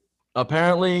 McCaffrey.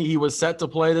 Apparently, he was set to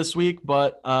play this week,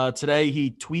 but today he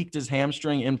tweaked his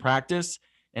hamstring in practice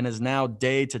and is now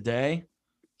day to day.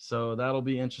 So that'll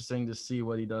be interesting to see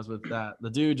what he does with that.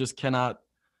 The dude just cannot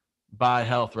buy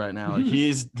health right now.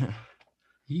 He's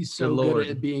so Lord.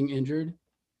 good at being injured.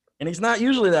 and he's not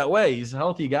usually that way. He's a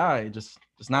healthy guy, just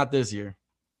not this year.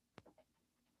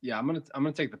 Yeah, I'm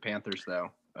gonna take the Panthers though.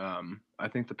 I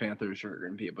think the Panthers are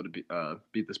going to be able to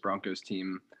beat this Broncos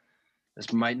team.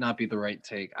 This might not be the right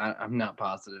take. I'm not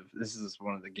positive. This is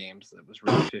one of the games that was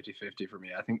really 50-50 for me.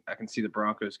 I think I can see the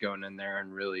Broncos going in there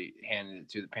and really handing it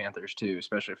to the Panthers too,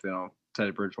 especially if they don't have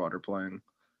Teddy Bridgewater playing.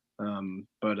 I'm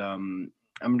going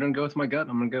to go with my gut.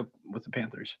 I'm going to go with the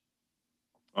Panthers.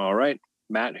 All right.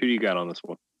 Matt, who do you got on this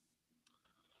one?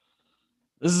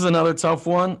 This is another tough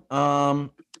one.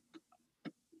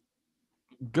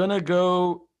 Gonna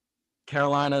go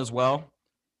Carolina as well.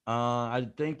 I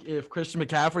think if Christian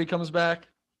McCaffrey comes back,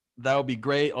 that would be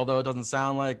great. Although it doesn't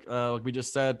sound like we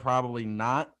just said, probably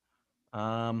not. That's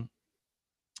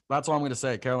all I'm going to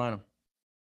say. Carolina.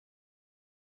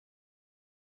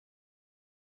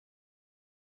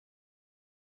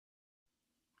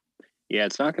 Yeah,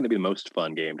 it's not going to be the most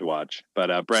fun game to watch.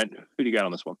 But Brent, who do you got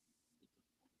on this one?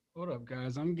 What up,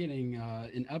 guys? I'm getting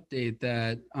an update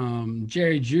that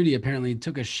Jerry Jeudy apparently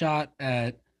took a shot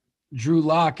at Drew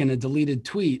Lock in a deleted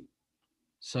tweet.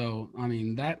 So, I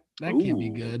mean, that can't be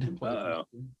good.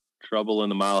 Trouble in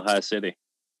the Mile High City.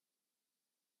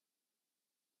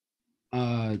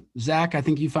 Zach, I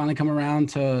think you finally come around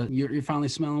to you're finally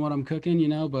smelling what I'm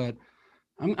cooking, but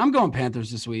I'm going Panthers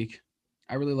this week.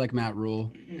 I really like Matt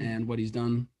Rule and what he's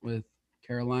done with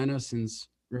Carolina since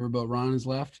Riverboat Ron has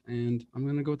left, and I'm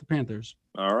going to go with the Panthers.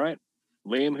 All right.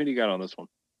 Liam, who do you got on this one?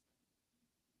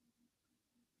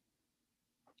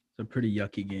 It's a pretty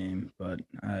yucky game, but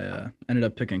I ended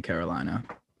up picking Carolina.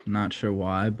 Not sure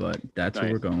why, but that's what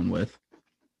we're going with.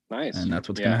 Nice. And that's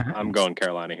what's going to happen. I'm going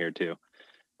Carolina here too.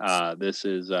 This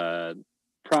is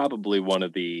probably one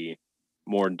of the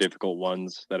more difficult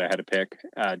ones that I had to pick,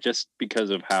 just because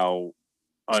of how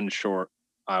unsure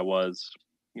I was.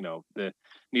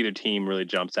 Neither team really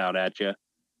jumps out at you.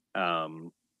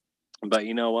 But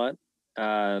you know what?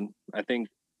 I think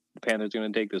the Panthers are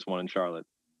going to take this one in Charlotte.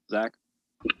 Zach?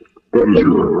 That is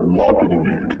your lock of the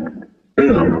week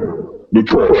and the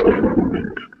trash can of the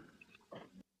week.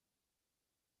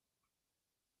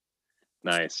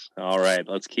 Nice. All right,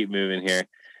 let's keep moving here.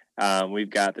 We've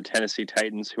got the Tennessee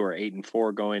Titans, who are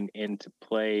 8-4, going into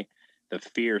play the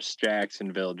fierce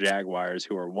Jacksonville Jaguars,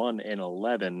 who are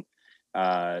 1-11.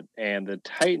 And the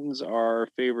Titans are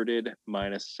favorited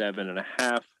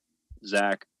 -7.5.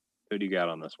 Zach, who do you got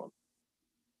on this one?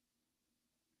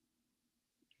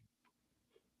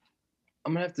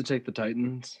 I'm gonna have to take the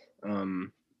Titans. I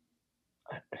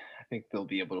think they'll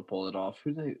be able to pull it off.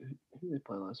 Who did they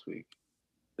play last week?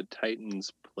 The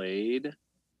Titans played.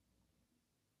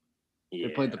 They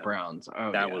played the Browns.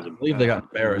 Oh, that was I believe they got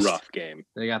embarrassed. rough game.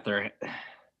 They got their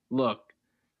look.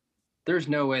 There's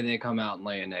no way they come out and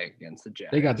lay an egg against the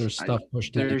Jags. They got their stuff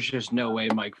pushed in. There's just no way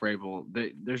Mike Vrabel.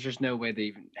 There's just no way they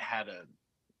even had a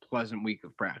pleasant week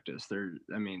of practice.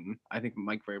 I think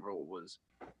Mike Vrabel was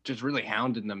just really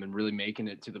hounding them and really making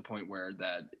it to the point where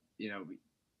that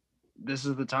this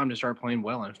is the time to start playing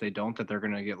well. And if they don't, that they're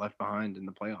going to get left behind in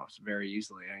the playoffs very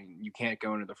easily. I mean, you can't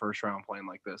go into the first round playing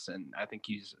like this. And I think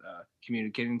he's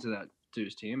communicating to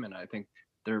his team. And I think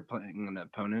they're playing an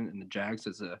opponent in the Jags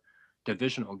as a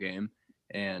divisional game.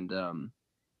 And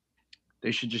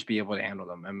they should just be able to handle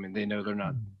them. I mean, they know they're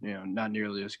not, not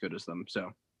nearly as good as them.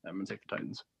 So I'm going to take the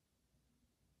Titans.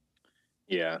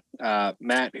 Yeah.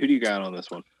 Matt, who do you got on this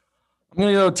one? I'm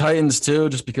going to go Titans too,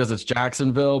 just because it's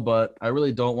Jacksonville, but I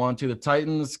really don't want to. The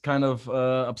Titans kind of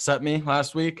upset me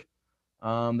last week.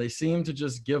 They seem to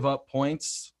just give up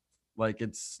points like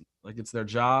it's their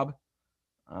job.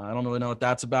 I don't really know what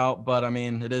that's about, but I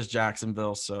mean, it is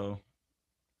Jacksonville, so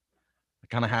I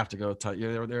kind of have to go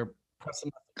Titans. They're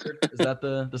pressing. Is that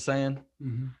the saying?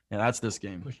 Mm-hmm. Yeah, that's this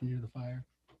game. Pushing you to the fire.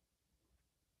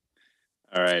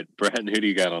 All right, Brent, who do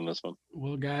you got on this one?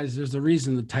 Well, guys, there's a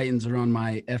reason the Titans are on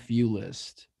my FU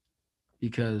list,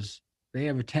 because they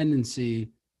have a tendency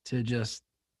to just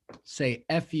say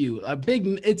F you.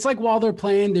 It's like while they're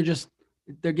playing,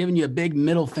 they're giving you a big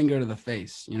middle finger to the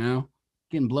face,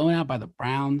 getting blown out by the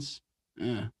Browns.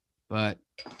 But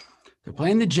they're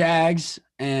playing the Jags.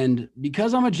 And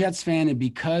because I'm a Jets fan and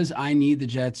because I need the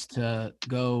Jets to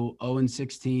go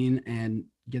 0-16 and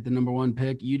get the number 1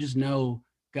 pick, you just know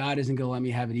God isn't going to let me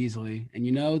have it easily. And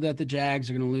you know that the Jags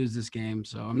are going to lose this game.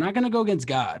 So I'm not going to go against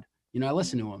God. I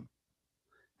listen to him.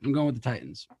 I'm going with the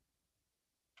Titans.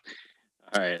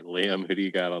 All right, Liam, who do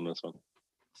you got on this one?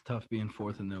 It's tough being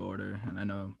fourth in the order. And I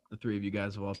know the 3 of you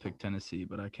guys have all picked Tennessee,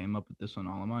 but I came up with this one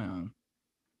all on my own.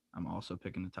 I'm also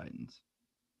picking the Titans.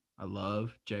 I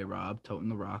love J-Rob toting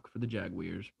the rock for the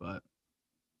Jaguars, but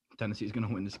Tennessee's going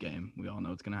to win this game. We all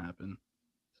know it's going to happen.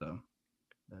 So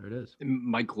there it is.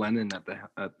 Mike Glennon at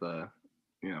the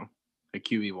at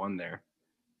QB1 there.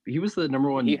 He was the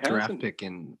number 1 draft pick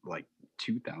in like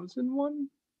 2001.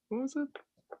 What was it?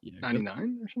 Yeah,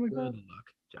 99 or something like that. Good luck,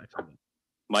 Jacksonville.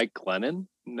 Mike Glennon?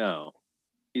 No,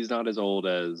 he's not as old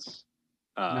as.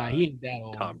 Nah, he ain't that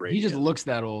old. Tom Brady. He just looks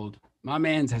that old. My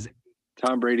man's has.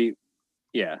 Tom Brady.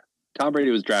 Yeah, Tom Brady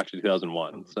was drafted in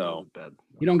 2001, so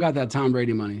you don't got that Tom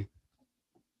Brady money.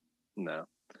 No.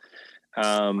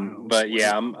 But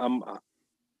yeah, I'm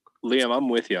Liam. I'm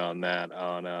with you on that.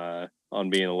 On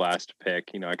being the last to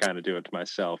pick. I kind of do it to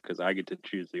myself because I get to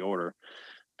choose the order.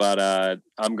 But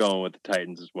I'm going with the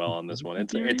Titans as well on this one.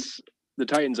 It's the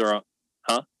Titans are,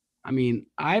 huh? I mean,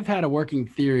 I've had a working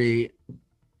theory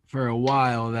for a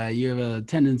while that you have a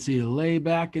tendency to lay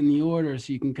back in the order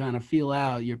so you can kind of feel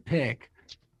out your pick.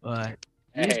 But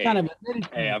hey,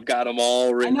 I've got them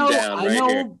all written down right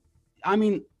here. I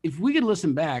mean, if we could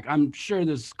listen back, I'm sure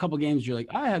there's a couple games you're like,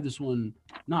 I have this one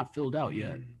not filled out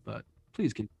yet. But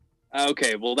please continue.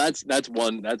 Okay, well that's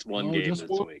one game this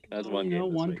week. That's one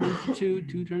game. One turns to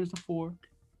 2 turns to 4.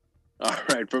 All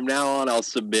right, from now on, I'll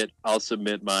submit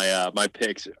my my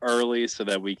picks early so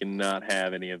that we can not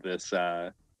have any of this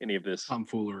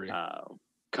tomfoolery,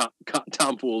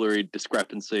 tomfoolery,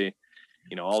 discrepancy,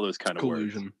 all those kind of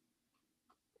collusion.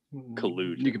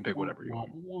 Collusion. You can pick whatever you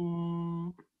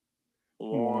want.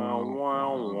 Wow.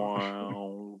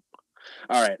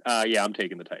 All right, yeah, I'm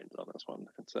taking the Titans on this one.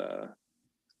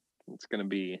 It's gonna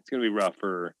be rough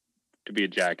to be a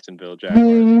Jacksonville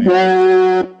Jaguars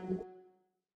fan.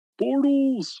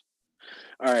 Bortles.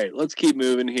 All right, let's keep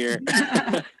moving here.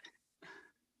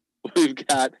 We've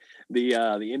got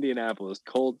the Indianapolis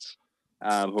Colts, who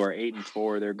are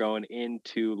 8-4. They're going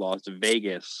into Las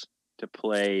Vegas to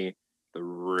play the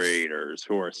Raiders,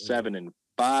 who are 7-5.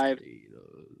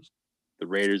 The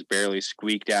Raiders barely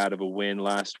squeaked out of a win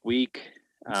last week.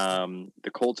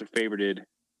 The Colts are favorited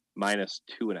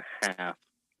 -2.5.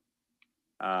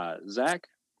 Zach,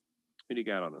 who do you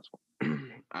got on this one?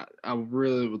 I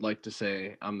really would like to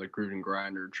say I'm the Gruden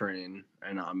grinder train,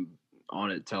 and I'm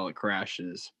on it till it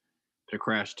crashes. It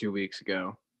crashed 2 weeks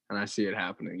ago, and I see it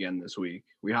happen again this week.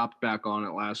 We hopped back on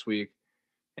it last week,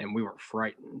 and we were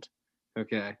frightened.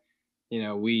 Okay,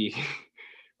 we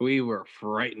were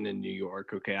frightened in New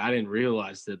York. Okay, I didn't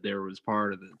realize that there was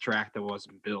part of the track that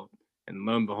wasn't built, and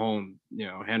lo and behold,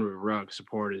 Henry Ruggs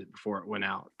supported it before it went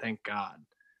out. Thank God.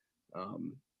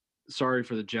 Sorry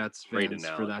for the Jets fans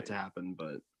for that to happen,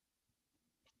 but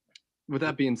with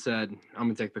that being said, I'm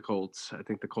gonna take the Colts. I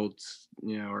think the Colts,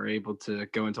 are able to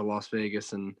go into Las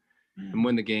Vegas and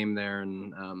win the game there,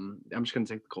 and I'm just gonna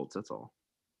take the Colts. That's all.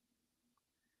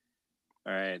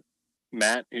 All right,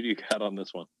 Matt, who do you got on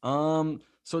this one?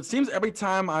 So it seems every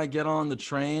time I get on the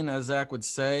train, as Zach would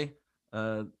say,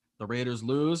 the Raiders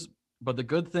lose. But the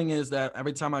good thing is that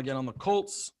every time I get on the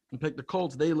Colts and pick the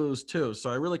Colts, they lose too.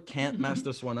 So I really can't mess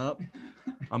this one up.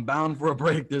 I'm bound for a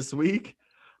break this week.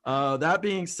 That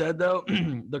being said, though,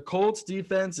 the Colts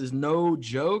defense is no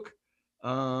joke.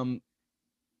 The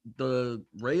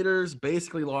Raiders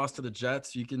basically lost to the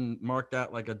Jets. You can mark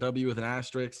that like a W with an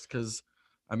asterisk because,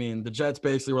 the Jets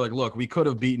basically were like, look, we could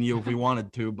have beaten you if we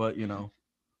wanted to, but,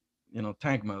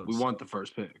 tank mode. We want the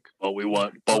first pick. We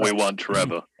want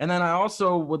Trevor. And then I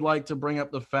also would like to bring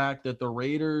up the fact that the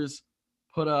Raiders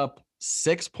put up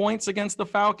 6 points against the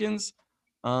Falcons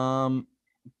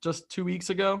just 2 weeks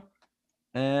ago.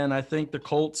 And I think the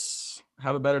Colts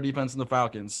have a better defense than the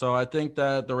Falcons. So I think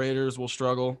that the Raiders will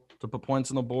struggle to put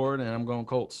points on the board, and I'm going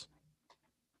Colts.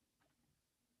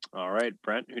 All right,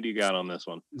 Brent, who do you got on this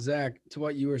one? Zach, to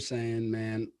what you were saying,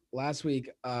 man, last week,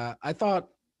 I thought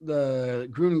the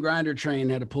Gruden grinder train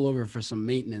had to pull over for some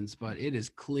maintenance, but it is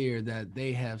clear that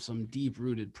they have some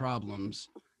deep-rooted problems,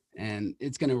 and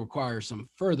it's going to require some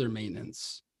further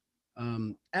maintenance.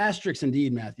 Asterisks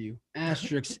indeed, Matthew.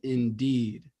 Asterisks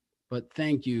indeed. But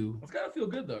thank you. It's gotta feel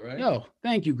good though, right? Yo,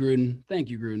 thank you, Gruden. Thank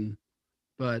you, Gruden.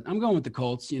 But I'm going with the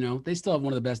Colts. You know, they still have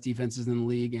one of the best defenses in the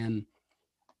league. And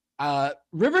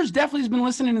Rivers definitely has been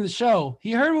listening to the show.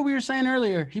 He heard what we were saying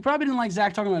earlier. He probably didn't like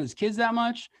Zach talking about his kids that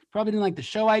much. Probably didn't like the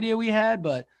show idea we had.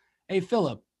 But hey,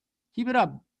 Philip, keep it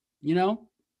up. You know,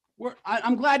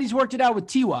 I'm glad he's worked it out with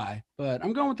Ty. But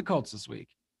I'm going with the Colts this week.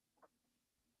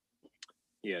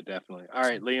 Yeah, definitely. All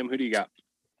right, Liam, who do you got?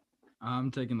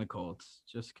 I'm taking the Colts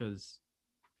just because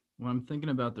when I'm thinking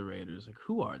about the Raiders, like,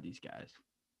 who are these guys?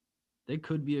 They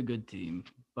could be a good team,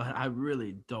 but I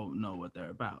really don't know what they're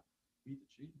about.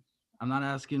 I'm not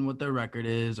asking what their record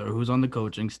is or who's on the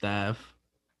coaching staff.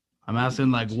 I'm asking,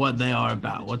 like, what they are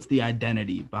about. What's the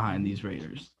identity behind these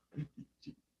Raiders?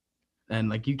 And,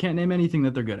 like, you can't name anything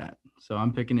that they're good at. So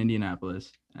I'm picking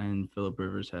Indianapolis, and Phillip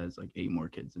Rivers has, like, 8 more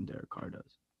kids than Derek Carr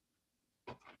does.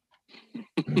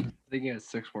 I think he has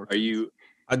 6 more. Are you?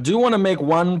 I do want to make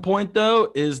one point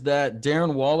though, is that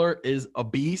Darren Waller is a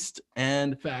beast,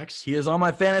 and Facts. he is on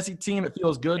my fantasy team. It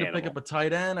feels good to pick Animal. up a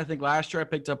tight end. I think last year I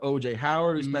picked up OJ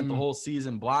Howard, who spent the whole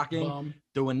season blocking,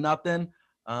 doing nothing.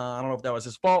 I don't know if that was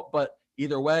his fault, but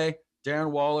either way,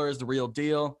 Darren Waller is the real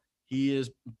deal. He is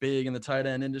big in the tight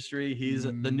end industry. He's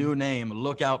the new name.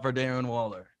 Look out for Darren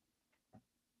Waller.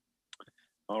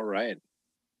 All right.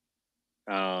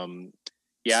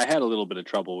 Yeah, I had a little bit of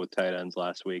trouble with tight ends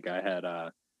last week. I had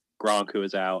Gronk, who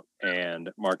was out, and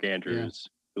Mark Andrews,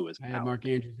 who was I out. had Mark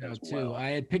Andrews as out too. well. I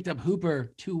had picked up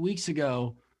Hooper 2 weeks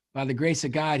ago. By the grace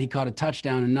of God, he caught a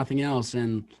touchdown and nothing else.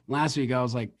 And last week I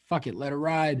was like, fuck it, let it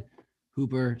ride.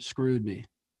 Hooper screwed me.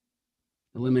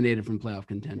 Eliminated from playoff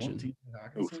contention.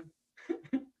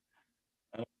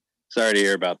 Sorry to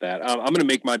hear about that. I'm going to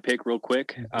make my pick real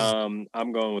quick. I'm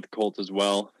going with the Colts as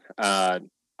well.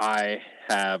 I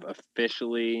have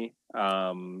officially,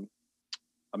 I'm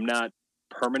not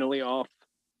permanently off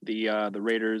the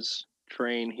Raiders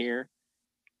train here,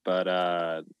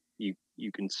 but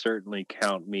you can certainly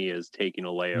count me as taking a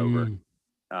layover.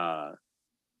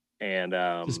 And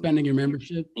Suspending your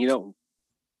membership. you know,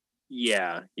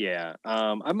 yeah.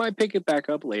 I might pick it back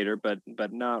up later, but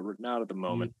not at the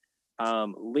moment.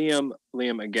 Liam,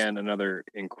 again, another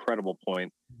incredible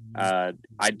point. I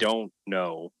don't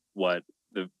know what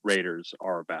the Raiders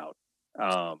are about.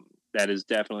 That is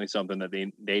definitely something that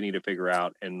they need to figure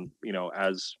out. And, you know,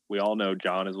 as we all know,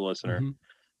 John is a listener.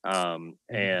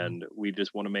 And we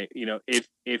just want to make, you know,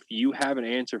 if you have an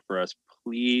answer for us,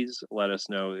 please let us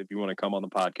know if you want to come on the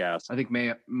podcast. I think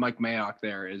Mike Mayock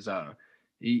there is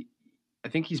I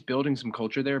think he's building some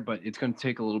culture there, but it's going to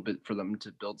take a little bit for them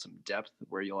to build some depth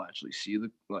where you'll actually see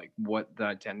what the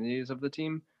identity is of the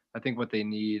team. I think what they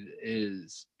need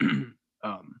is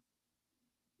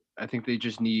I think they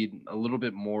just need a little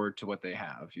bit more to what they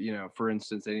have. You know, for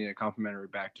instance, they need a complimentary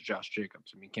back to Josh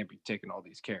Jacobs. I mean, he can't be taking all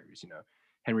these carries. You know,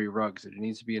 Henry Ruggs. It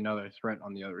needs to be another threat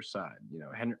on the other side. You know,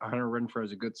 Hunter Renfrow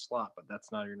is a good slot, but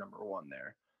that's not your number one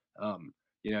there.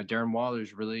 You know, Darren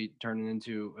Waller's really turning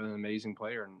into an amazing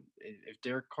player, and if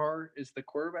Derek Carr is the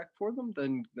quarterback for them,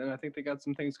 then I think they got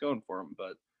some things going for them.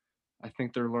 But I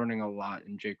think they're learning a lot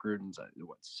in Jake Gruden's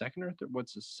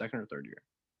what's his second or third year?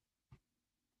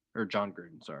 Or John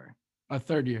Gruden, sorry. A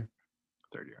third year.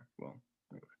 Third year. Well,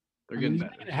 anyway, they're getting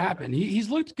better. It happened. He's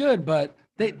looked good, but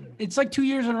it's like 2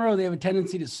 years in a row they have a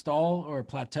tendency to stall or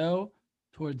plateau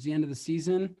towards the end of the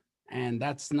season, and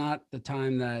that's not the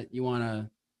time that you want to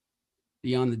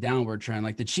be on the downward trend.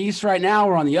 Like the Chiefs right now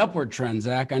are on the upward trend,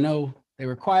 Zach. I know they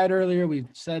were quiet earlier. We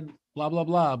said blah, blah,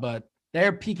 blah, but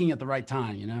they're peaking at the right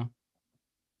time, you know?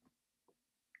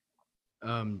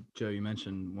 Joe, you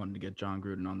mentioned wanting to get John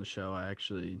Gruden on the show.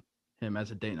 Him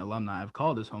as a Dayton alumni, I've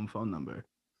called his home phone number.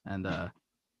 And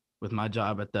with my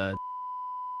job at the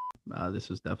this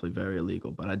was definitely very illegal,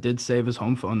 but I did save his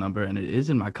home phone number and it is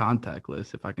in my contact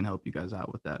list. If I can help you guys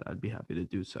out with that, I'd be happy to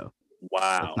do so.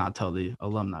 Wow. Let's not tell the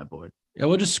alumni board. Yeah,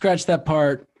 we'll just scratch that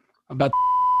part about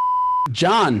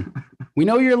John. We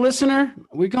know you're a listener.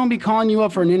 We're going to be calling you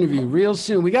up for an interview real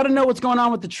soon. We got to know what's going on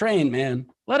with the train, man.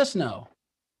 Let us know.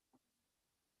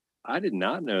 I did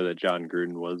not know that John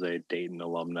Gruden was a Dayton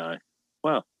alumni.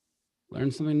 Wow. Learn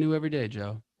something new every day,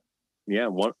 Joe. Yeah,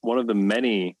 one of the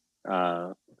many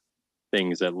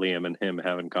things that Liam and him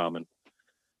have in common.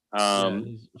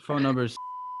 His phone number is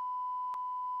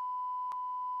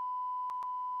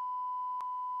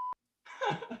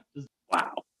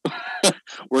Wow.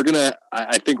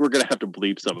 I think we're gonna have to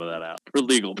bleep some of that out for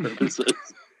legal purposes.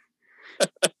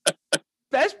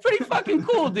 That's pretty fucking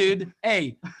cool, dude.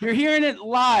 Hey, you're hearing it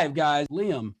live, guys.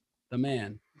 Liam, the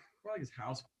man. Like his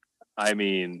house. I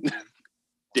mean,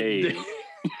 Dave.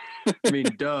 I mean,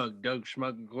 Doug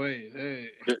Schmuckenquaid. Hey.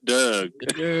 Doug.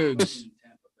 Dudes.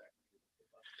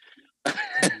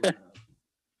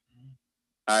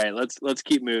 All right, let's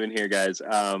keep moving here, guys.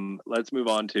 Let's move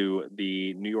on to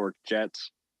the New York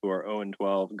Jets, who are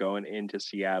 0-12, going into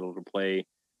Seattle to play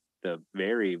the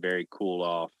very, very cooled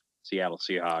off Seattle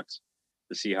Seahawks.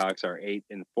 The Seahawks are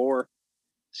 8-4.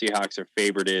 Seahawks are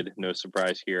favorited. No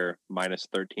surprise here, minus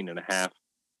 13.5.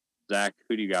 Zach,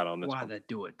 who do you got on this Why one? they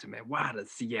do it to me? Why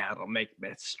does Seattle make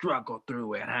me struggle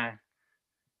through it, huh?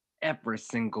 Every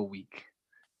single week.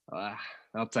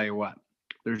 I'll tell you what.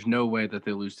 There's no way that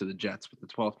they lose to the Jets with the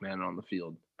 12th man on the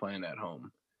field playing at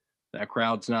home. That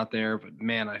crowd's not there, but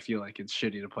man, I feel like it's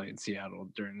shitty to play in Seattle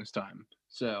during this time.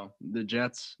 So the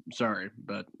Jets, sorry,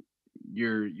 but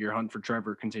your hunt for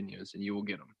Trevor continues, and you will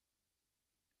get him.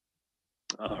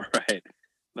 All right,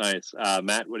 nice.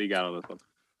 Matt, what do you got on this one?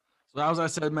 So as I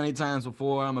said many times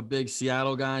before, I'm a big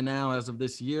Seattle guy now as of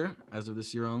this year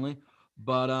only.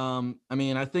 But I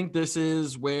mean, I think this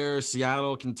is where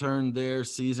Seattle can turn their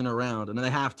season around, and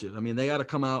they have to. I mean, they got to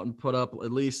come out and put up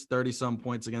at least 30-some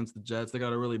points against the Jets. They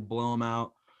got to really blow them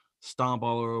out, stomp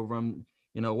all over them,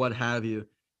 what have you,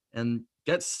 and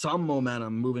get some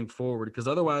momentum moving forward, because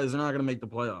otherwise they're not going to make the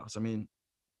playoffs. I mean,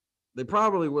 they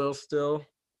probably will still,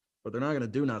 but they're not going to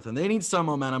do nothing. They need some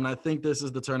momentum, and I think this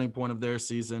is the turning point of their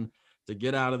season to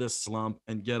get out of this slump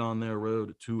and get on their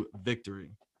road to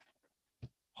victory.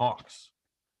 Hawks.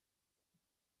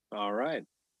 All right.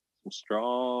 Some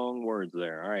strong words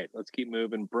there. All right, let's keep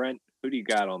moving. Brent, who do you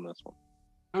got on this one?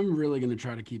 I'm really going to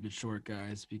try to keep it short,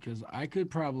 guys, because I could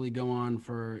probably go on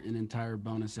for an entire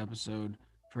bonus episode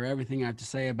for everything I have to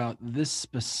say about this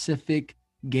specific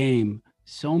game.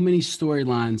 So many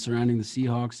storylines surrounding the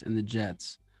Seahawks and the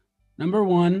Jets. Number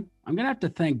one, I'm going to have to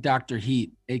thank Dr.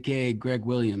 Heat, a.k.a. Greg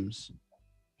Williams.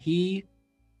 He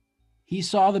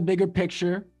saw the bigger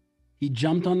picture. He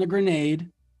jumped on the grenade,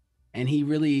 and he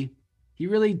really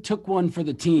took one for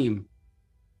the team.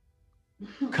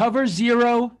 Cover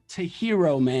zero to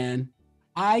hero, man.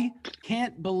 I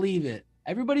can't believe it.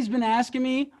 Everybody's been asking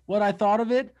me what I thought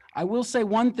of it. I will say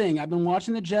one thing. I've been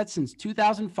watching the Jets since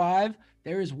 2005.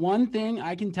 There is one thing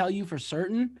I can tell you for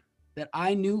certain that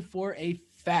I knew for a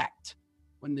fact.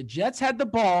 When the Jets had the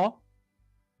ball,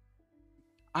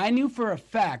 I knew for a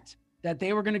fact that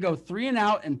they were going to go 3 and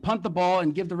out and punt the ball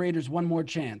and give the Raiders one more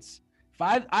chance.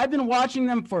 I've been watching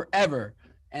them forever,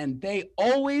 and they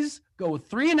always go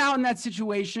 3 and out in that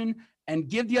situation and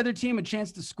give the other team a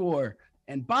chance to score.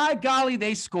 And by golly,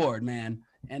 they scored, man.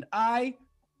 And I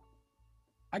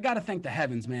got to thank the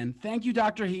heavens, man. Thank you,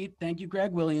 Dr. Heat. Thank you,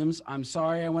 Greg Williams. I'm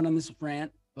sorry I went on this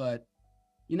rant, but,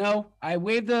 I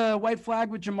waved the white flag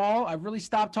with Jamal. I've really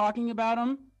stopped talking about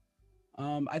him.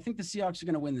 I think the Seahawks are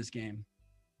going to win this game.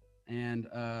 And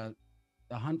the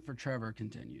hunt for Trevor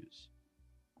continues.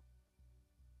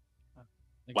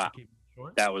 Wow.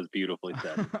 That was beautifully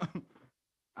said.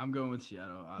 I'm going with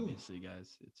Seattle, obviously,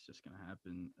 guys. It's just going to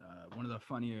happen. One of the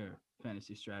funnier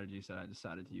fantasy strategies that I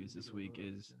decided to use this week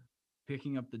is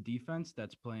picking up the defense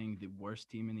that's playing the worst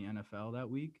team in the NFL that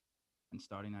week and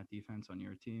starting that defense on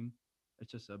your team.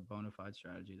 It's just a bona fide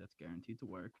strategy that's guaranteed to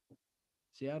work.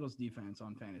 Seattle's defense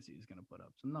on fantasy is going to put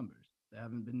up some numbers. They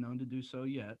haven't been known to do so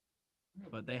yet,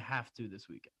 but they have to this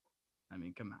weekend. I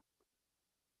mean, come on.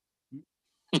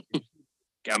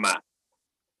 Come on.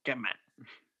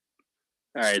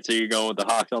 All right, so you're going with the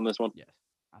Hawks on this one? Yes,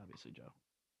 obviously, Joe.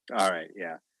 All right,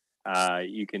 yeah.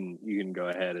 You can go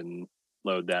ahead and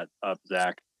load that up,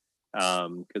 Zach,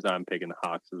 because I'm picking the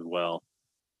Hawks as well.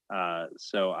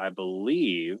 So I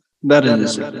believe that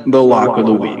is the lock of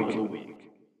the week.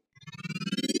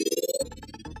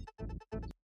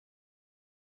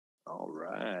 All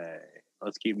right,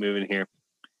 let's keep moving here.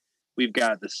 We've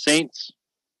got the Saints,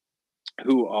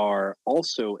 who are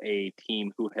also a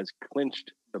team who has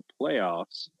clinched the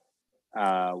playoffs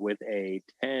with a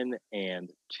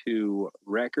 10-2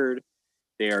 record.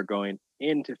 They are going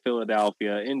into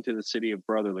Philadelphia, into the city of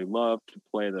brotherly love, to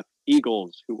play the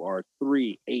Eagles, who are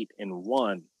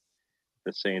 3-8-1.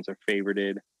 The Saints are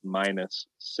favorited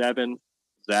 -7.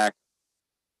 Zach,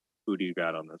 who do you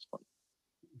got on this one?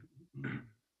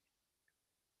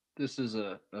 This is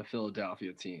a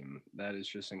Philadelphia team that is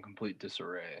just in complete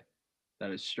disarray. That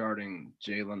is starting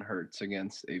Jalen Hurts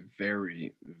against a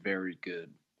very, very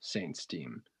good Saints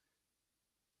team.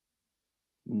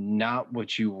 Not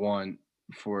what you want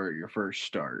for your first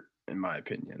start, in my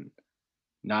opinion.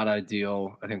 Not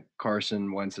ideal. I think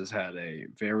Carson Wentz has had a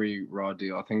very raw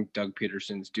deal. I think Doug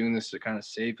Peterson's doing this to kind of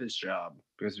save his job,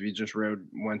 because if he just rode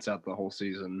Wentz out the whole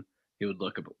season, he would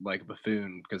look like a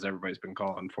buffoon, because everybody's been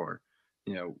calling for,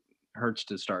 Hurts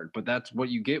to start. But that's what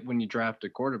you get when you draft a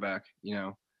quarterback.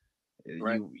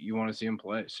 Right. You want to see him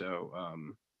play. So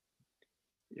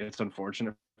it's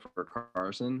unfortunate for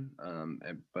Carson,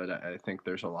 but I think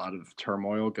there's a lot of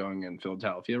turmoil going in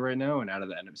Philadelphia right now, and out of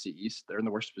the NFC East, they're in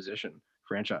the worst position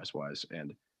franchise-wise,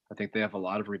 and I think they have a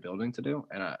lot of rebuilding to do,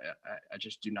 and I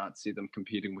just do not see them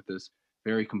competing with this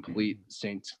very complete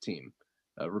Saints team,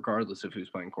 regardless of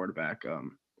who's playing quarterback.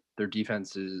 Their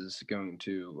defense is going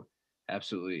to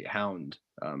absolutely hound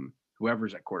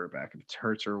whoever's at quarterback, if it's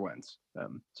Hurts or Wentz.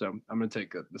 So I'm going to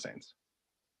take the Saints.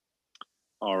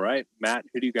 All right, Matt,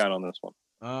 who do you got on this one?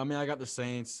 I got the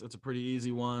Saints. It's a pretty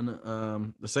easy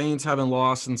one. The Saints haven't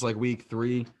lost since like week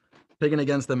 3. Picking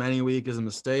against them any week is a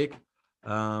mistake.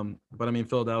 But I mean,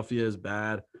 Philadelphia is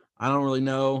bad. I don't really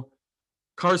know.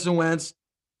 Carson Wentz,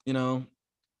 Jalen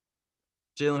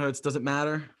Hurts, doesn't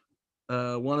matter.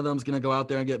 One of them's going to go out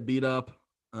there and get beat up.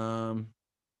 All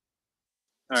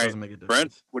right, doesn't make a difference.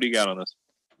 Brent, what do you got on this?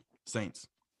 Saints.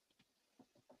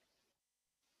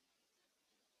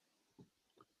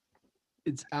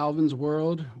 It's Alvin's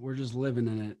world. We're just living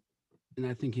in it. And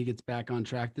I think he gets back on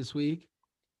track this week.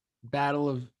 Battle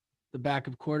of the back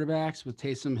of quarterbacks with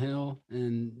Taysom Hill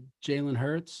and Jalen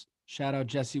Hurts. Shout out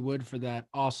Jesse Wood for that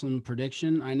awesome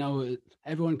prediction. I know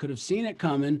everyone could have seen it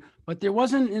coming, but there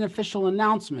wasn't an official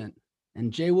announcement.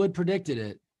 And Jay Wood predicted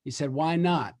it. He said, why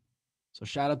not? So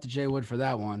shout out to Jay Wood for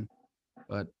that one.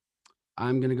 But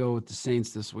I'm going to go with the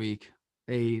Saints this week.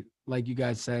 They, like you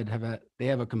guys said, they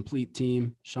have a complete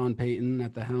team. Sean Payton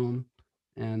at the helm,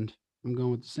 and I'm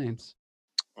going with the Saints.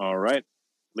 All right,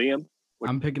 Liam.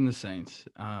 I'm picking the Saints.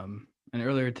 And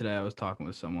earlier today, I was talking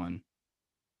with someone,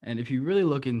 and if you really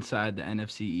look inside the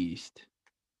NFC East,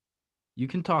 you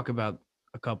can talk about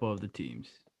a couple of the teams.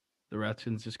 The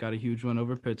Redskins just got a huge win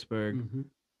over Pittsburgh. Mm-hmm.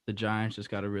 The Giants just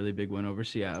got a really big win over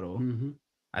Seattle. Mm-hmm.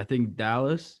 I think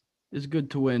Dallas is good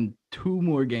to win 2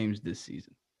 more games this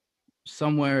season.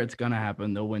 Somewhere it's going to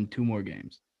happen. They'll win 2 more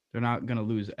games. They're not going to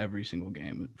lose every single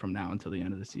game from now until the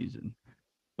end of the season.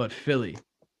 But Philly,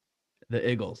 the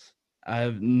Eagles, I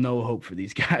have no hope for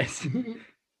these guys.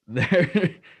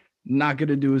 They're not going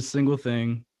to do a single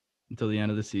thing until the end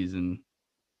of the season.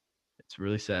 It's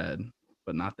really sad,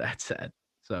 but not that sad.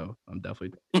 So I'm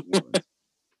definitely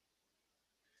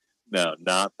No,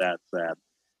 not that sad.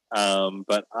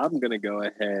 But I'm going to go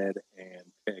ahead and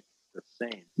pick the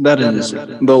Saints. That is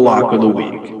the lock of the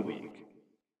week. All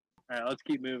right, let's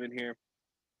keep moving here.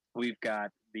 We've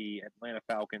got the Atlanta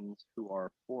Falcons, who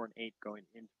are 4-8 going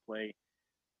into play.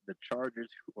 The Chargers,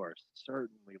 who are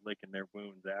certainly licking their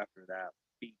wounds after that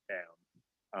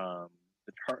beatdown.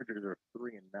 The Chargers are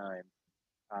 3-9.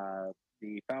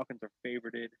 The Falcons are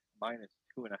favorited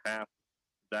 -2.5.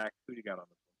 Zach, who do you got on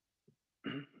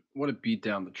this one? What a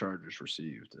beatdown the Chargers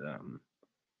received.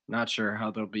 Not sure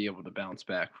how they'll be able to bounce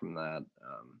back from that.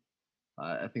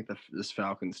 I think this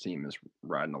Falcons team is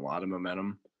riding a lot of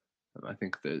momentum. I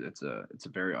think that it's a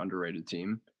very underrated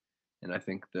team, and I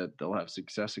think that they'll have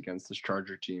success against this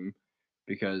Charger team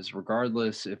because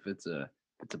regardless if it's a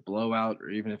blowout or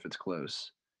even if it's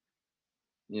close,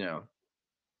 the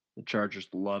Chargers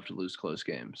love to lose close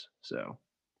games. So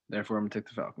therefore, I'm gonna take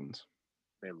the Falcons.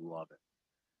 They love it.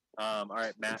 All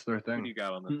right, Matt, That's their who thing. do you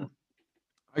got on this one?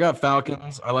 I got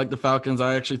Falcons. I like the Falcons.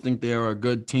 I actually think they are a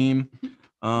good team.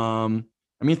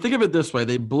 Think of it this way.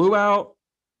 They blew out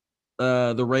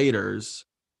the Raiders,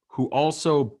 who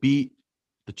also beat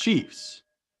the Chiefs,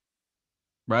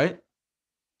 right?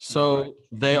 So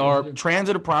they are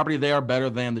transitive property. They are better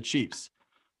than the Chiefs.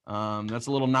 That's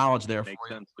a little knowledge there Makes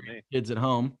for sense to me. kids at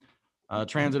home.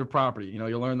 Transitive property.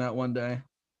 You'll learn that one day.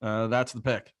 That's the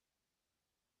pick.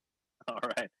 All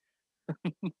right.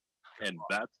 And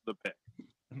that's the pick.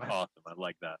 Awesome. I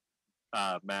like that.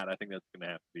 Matt, I think that's going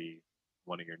to have to be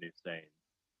one of your new sayings.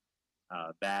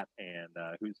 That and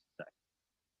who's to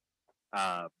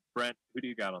say? Brent, who do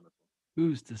you got on this one?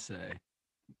 Who's to say?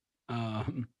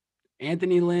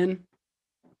 Anthony Lynn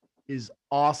is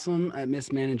awesome at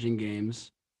mismanaging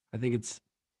games. I think it's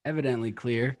evidently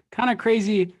clear. Kind of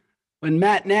crazy when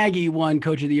Matt Nagy won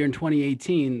Coach of the Year in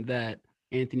 2018 that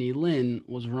Anthony Lynn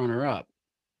was runner-up.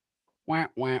 Wah,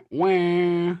 wah,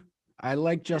 wah. I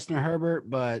like Justin Herbert,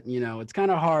 but, it's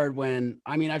kind of hard when –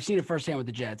 I've seen it firsthand with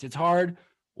the Jets. It's hard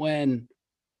when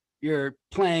you're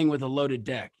playing with a loaded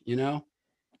deck,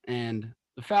 And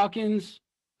the Falcons,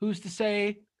 who's to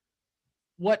say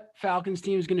what Falcons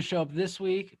team is going to show up this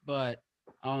week? But,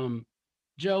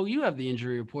 Joe, you have the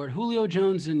injury report. Julio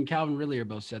Jones and Calvin Ridley are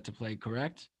both set to play,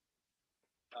 correct?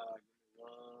 Give me 1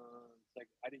 second.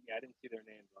 I didn't see their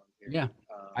names on here. Yeah.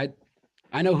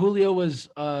 I know Julio was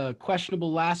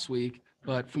questionable last week,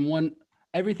 but from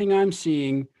everything I'm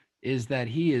seeing, is that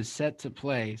he is set to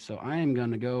play. So I am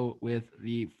going to go with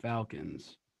the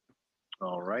Falcons.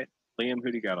 All right. Liam,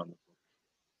 who do you got on this one?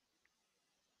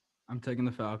 I'm taking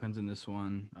the Falcons in this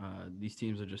one. These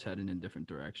teams are just heading in different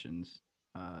directions.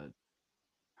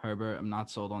 Herbert, I'm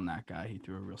not sold on that guy. He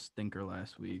threw a real stinker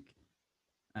last week.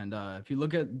 And if you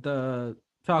look at the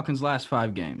Falcons' last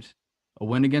 5 games, a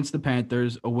win against the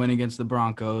Panthers, a win against the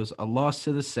Broncos, a loss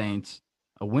to the Saints,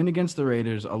 a win against the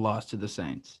Raiders, a loss to the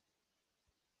Saints.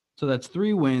 So that's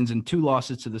 3 wins and 2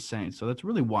 losses to the Saints. So that's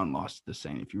really 1 loss to the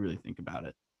Saints if you really think about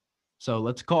it. So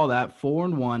let's call that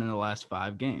 4-1 in the last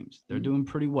 5 games. They're doing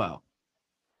pretty well.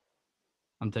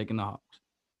 I'm taking the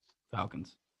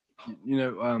Falcons.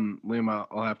 Liam,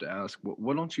 I'll have to ask,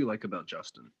 what don't you like about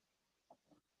Justin?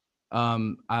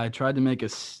 I tried to make a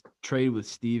trade with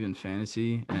Steve in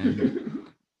fantasy, and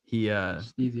he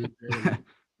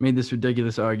made this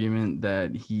ridiculous argument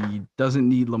that he doesn't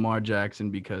need Lamar Jackson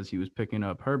because he was picking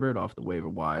up Herbert off the waiver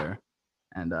wire,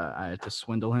 and I had to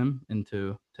swindle him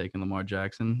into taking Lamar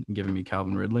Jackson and giving me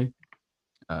Calvin Ridley.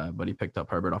 But he picked up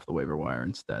Herbert off the waiver wire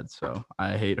instead. So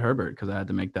I hate Herbert because I had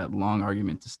to make that long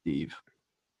argument to Steve.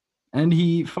 And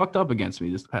he fucked up against me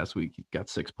this past week. He got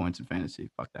 6 points in fantasy.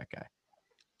 Fuck that guy.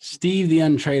 Steve, the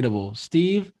untradeable.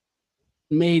 Steve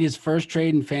made his first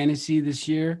trade in fantasy this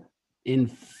year in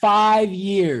 5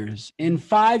 years. In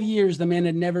 5 years, the man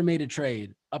had never made a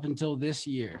trade up until this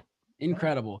year.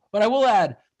 Incredible. But I will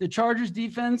add, the Chargers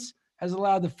defense has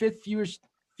allowed the 5th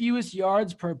fewest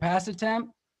yards per pass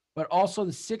attempt, but also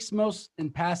the 6th most in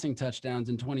passing touchdowns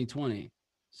in 2020.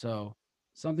 So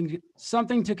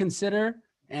something to consider.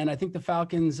 And I think the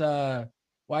Falcons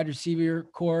wide receiver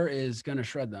core is going to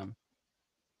shred them.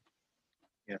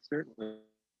 Yeah, certainly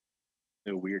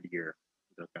a weird year.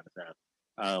 That's kind of sad.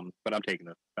 But I'm taking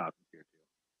the Falcons here too.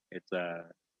 It's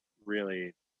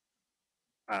really,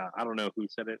 I don't know who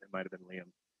said it. It might have been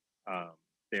Liam.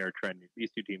 They are trending.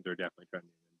 These 2 teams are definitely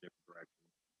trending in different directions.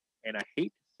 And I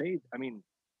hate to say, I mean,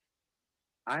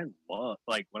 I love,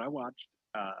 like, when I watched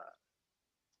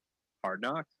Hard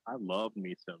Knocks, I loved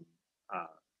me some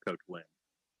Coach Lynn.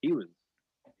 He was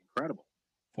incredible.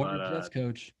 Former Jets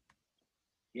coach.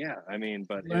 Yeah, I mean,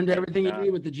 but learned everything he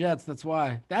knew with the Jets. That's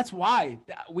why.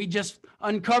 We just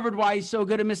uncovered why he's so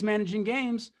good at mismanaging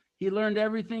games. He learned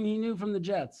everything he knew from the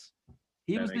Jets.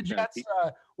 He was the Jets.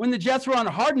 When the Jets were on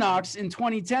Hard Knocks in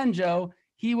 2010, Joe,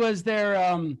 he was their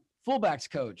fullbacks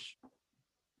coach.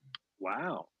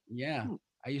 Wow. Yeah.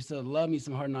 I used to love me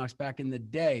some Hard Knocks back in the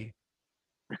day.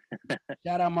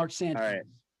 Shout out Mark Sanchez. All right.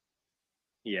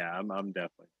 Yeah, I'm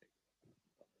definitely taking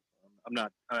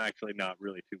it. I'm actually not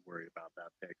really too worried about that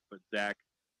pick, but Zach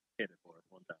hit it for us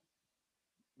one time.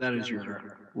 That is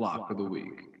your lock for the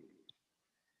week.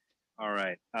 All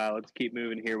right. Let's keep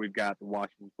moving here. We've got the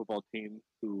Washington football team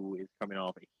who is coming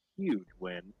off a huge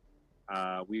win.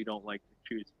 We don't like to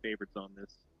choose favorites on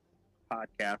this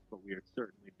podcast, but we are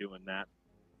certainly doing that.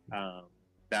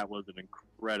 That was an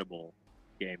incredible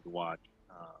game to watch.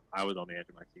 I was on the edge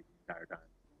of my seat the entire time.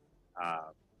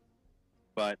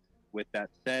 But with that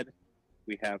said,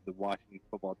 we have the Washington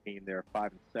football team. They're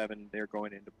 5-7. They're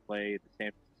going into play the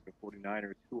San Francisco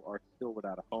 49ers, who are still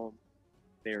without a home.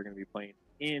 They are going to be playing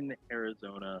in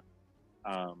Arizona.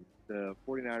 The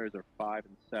 49ers are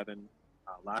 5-7.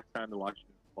 Last time the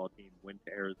Washington football team went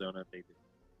to Arizona, they did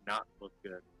not look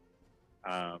good.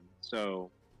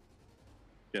 So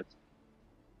just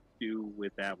do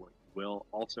with that what you will.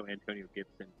 Also, Antonio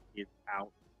Gibson is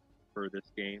out for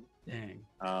this game. Dang.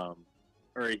 Or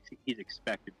he's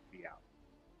expected to be out.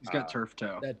 He's got turf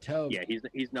toe. That toe. Yeah,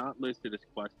 he's not listed as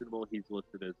questionable. He's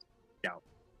listed as doubtful.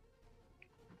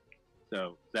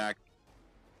 So, Zach.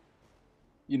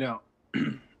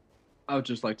 I would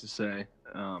just like to say,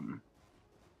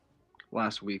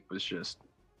 last week was just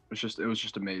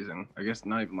amazing. I guess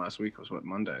not even last week, was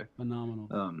Monday.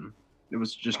 Phenomenal. It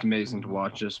was just amazing to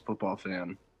watch as a football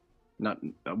fan, not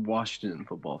a Washington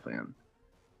football fan.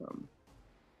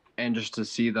 And just to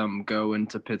see them go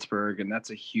into Pittsburgh, and that's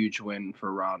a huge win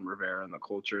for Ron Rivera and the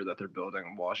culture that they're building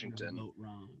in Washington.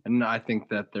 And I think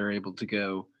that they're able to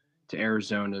go to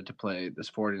Arizona to play this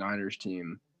 49ers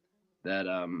team that,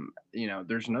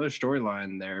 there's another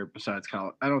storyline there besides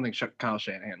Kyle. I don't think Kyle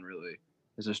Shanahan really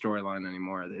is a storyline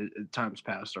anymore. Time's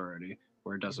passed already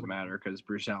where it doesn't matter because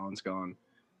Bruce Allen's gone.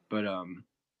 But,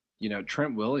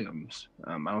 Trent Williams,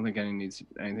 I don't think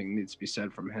anything needs to be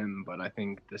said from him, but I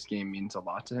think this game means a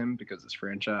lot to him because this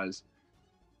franchise,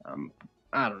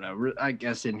 I don't know, I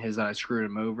guess in his eyes screwed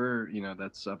him over.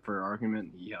 That's up for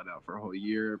argument. He held out for a whole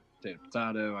year.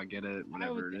 Potato, I get it,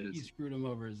 whatever it is. He screwed him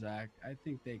over, Zach. I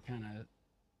think they kind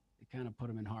of put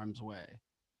him in harm's way.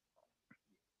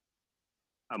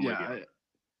 I'm with you.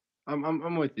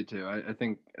 I'm with you too. I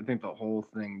think the whole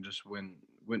thing just went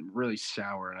really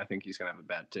sour, and I think he's gonna have a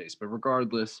bad taste. But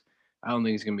regardless, I don't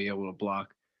think he's gonna be able to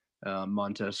block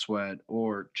Montez Sweat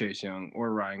or Chase Young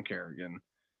or Ryan Kerrigan,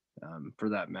 for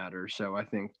that matter. So I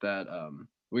think that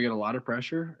we get a lot of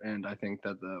pressure, and I think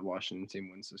that the Washington team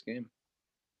wins this game.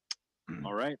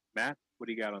 All right, Matt, what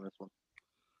do you got on this one?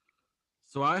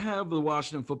 So I have the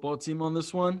Washington football team on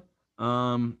this one.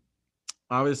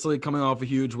 Obviously, coming off a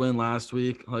huge win last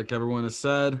week, like everyone has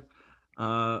said.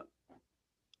 I'm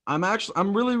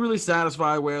really, really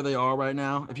satisfied where they are right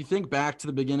now. If you think back to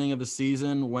the beginning of the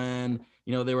season when,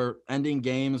 they were ending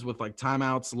games with like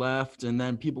timeouts left, and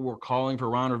then people were calling for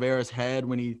Ron Rivera's head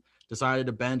when he decided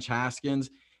to bench Haskins.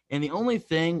 And the only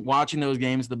thing watching those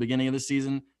games at the beginning of the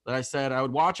season that I said, I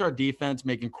would watch our defense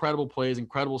make incredible plays,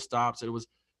 incredible stops. It was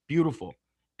beautiful.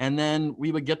 And then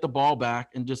we would get the ball back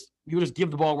and you would just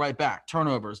give the ball right back.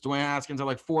 Turnovers. Dwayne Haskins had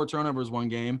like 4 turnovers one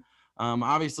game.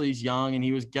 Obviously he's young and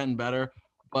he was getting better.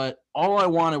 But all I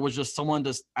wanted was just someone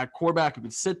at quarterback who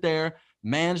could sit there,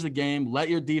 manage the game, let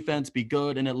your defense be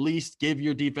good, and at least give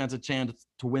your defense a chance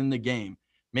to win the game.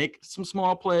 Make some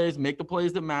small plays, make the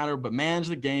plays that matter, but manage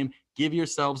the game, give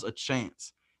yourselves a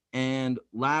chance. And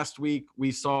last week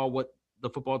we saw what the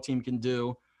football team can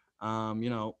do.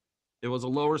 It was a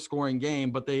lower scoring game,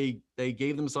 but they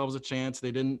gave themselves a chance.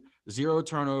 They didn't 0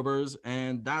 turnovers,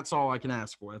 and that's all I can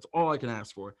ask for. That's all I can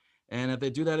ask for. And if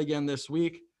they do that again this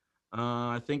week,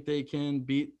 I think they can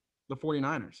beat the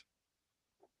 49ers.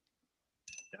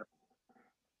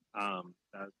 I'd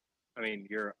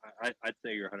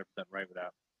say you're 100% right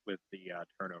with the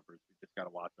turnovers. We just got to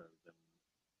watch those, and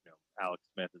Alex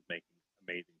Smith is making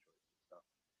amazing choices.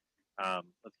 So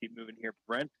let's keep moving here.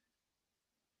 Brent,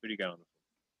 who do you got on this one?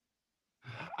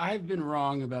 I've been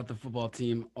wrong about the football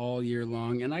team all year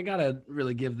long, and I got to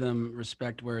really give them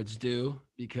respect where it's due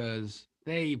because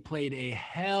they played a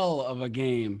hell of a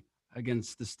game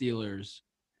against the Steelers.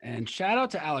 And shout out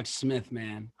to Alex Smith,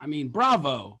 man. I mean,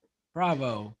 bravo.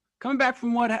 Coming back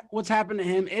from what's happened to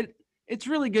him, it's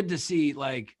really good to see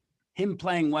like him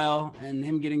playing well and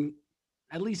him getting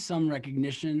at least some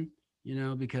recognition,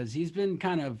 because he's been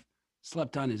kind of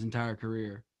slept on his entire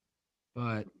career.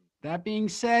 But that being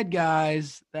said,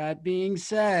 guys, I'm going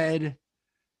to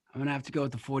have to go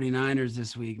with the 49ers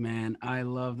this week, man. I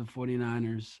love the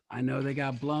 49ers. I know they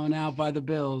got blown out by the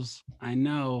Bills. I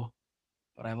know,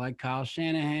 but I like Kyle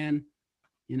Shanahan.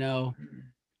 They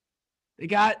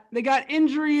got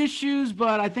injury issues,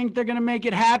 but I think they're going to make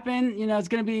it happen. It's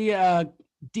going to be a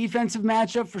defensive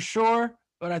matchup for sure,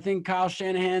 but I think Kyle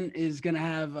Shanahan is going to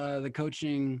have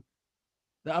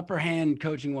the upper hand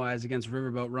coaching-wise against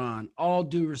Riverboat Ron. All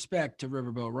due respect to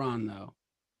Riverboat Ron, though.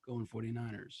 Going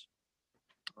 49ers.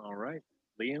 All right.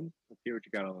 Liam, let's hear what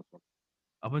you got on this one.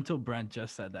 Up until Brent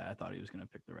just said that, I thought he was going to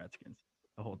pick the Redskins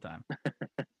the whole time.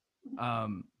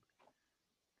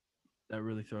 That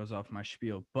really throws off my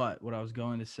spiel. But what I was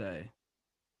going to say,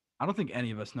 I don't think any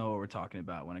of us know what we're talking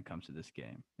about when it comes to this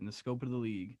game. In the scope of the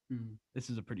league, This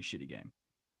is a pretty shitty game.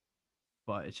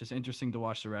 But it's just interesting to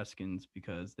watch the Redskins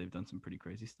because they've done some pretty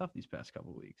crazy stuff these past couple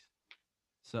of weeks.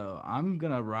 So I'm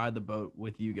going to ride the boat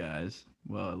with you guys.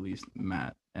 Well, at least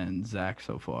Matt and Zach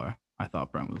so far. I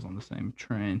thought Brent was on the same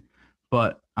train.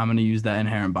 But I'm going to use that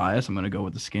inherent bias. I'm going to go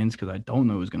with the Skins because I don't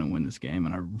know who's going to win this game.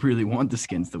 And I really want the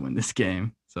Skins to win this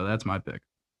game. So that's my pick.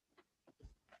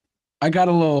 I got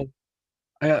a little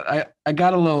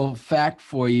fact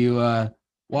for you.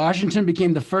 Washington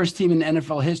became the first team in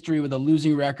NFL history with a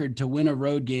losing record to win a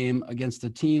road game against a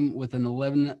team with an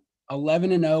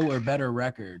 11-0 or better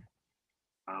record.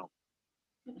 Wow.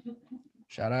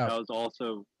 Shout out. That was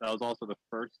also the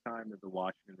first time that the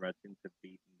Washington Redskins have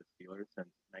beaten the Steelers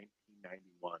since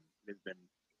 1991. It has been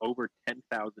over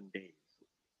 10,000 days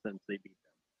since they beat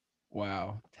them.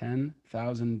 Wow,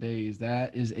 10,000 days.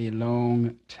 That is a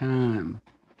long time.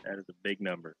 That is a big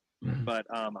number. But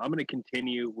I'm going to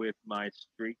continue with my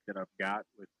streak that I've got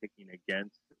with picking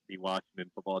against the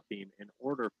Washington football team in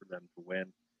order for them to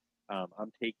win.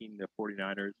 I'm taking the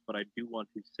 49ers, but I do want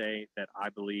to say that I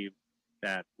believe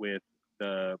that with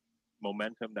the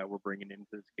momentum that we're bringing into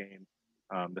this game,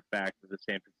 the fact that the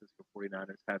San Francisco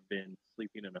 49ers have been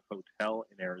sleeping in a hotel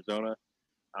in Arizona,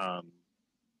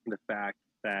 the fact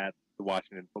that the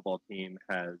Washington football team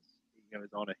is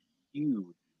on a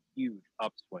huge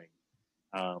upswing,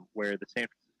 where the San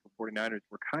Francisco 49ers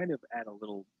were kind of at a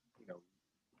little,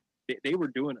 they were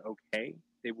doing okay.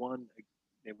 They won a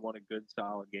good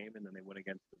solid game, and then they went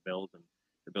against the Bills, and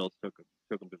the Bills took them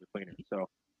to the cleaners. So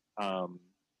I'm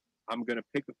going to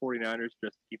pick the 49ers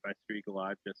just to keep my streak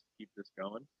alive, just to keep this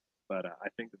going. But I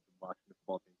think that the Washington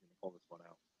football team is going to pull this one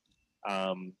out.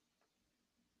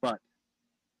 But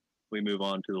we move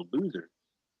on to the losers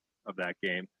of that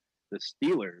game. The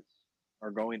Steelers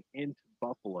are going into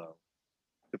Buffalo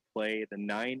to play the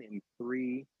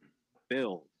 9-3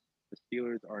 Bills. The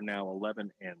Steelers are now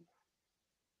 11-1.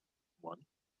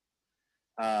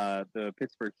 The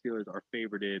Pittsburgh Steelers are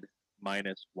favorited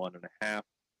 -1.5.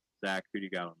 Zach, who do you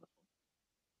got on this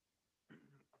one?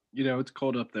 You know, it's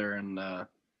cold up there in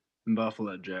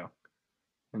Buffalo, Joe.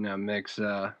 And that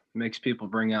makes people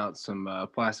bring out some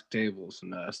plastic tables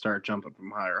and start jumping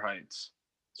from higher heights.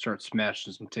 Start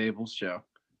smashing some tables, Joe.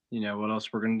 You know what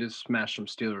else we're gonna do? Smash some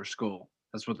Steelers skull.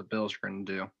 That's what the Bills are gonna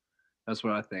do. That's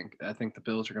what I think. I think the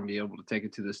Bills are gonna be able to take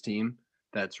it to this team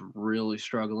that's really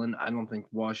struggling. I don't think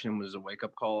Washington was a wake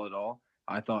up call at all.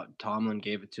 I thought Tomlin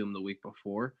gave it to him the week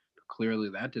before, but clearly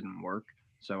that didn't work.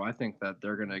 So I think that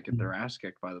they're gonna get their ass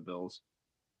kicked by the Bills.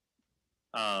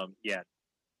 Yeah.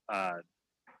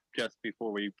 Just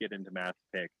before we get into Matt's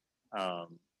pick,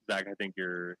 Zach, I think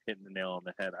you're hitting the nail on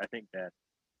the head. I think that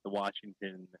the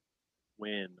Washington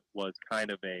win was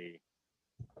kind of I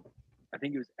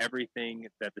think it was everything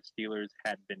that the Steelers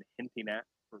had been hinting at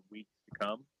for weeks to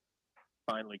come,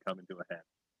 finally coming to a head.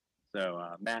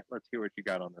 So, Matt, let's hear what you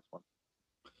got on this one.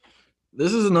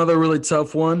 This is another really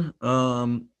tough one.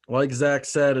 Like Zach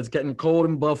said, it's getting cold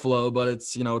in Buffalo, but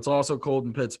it's also cold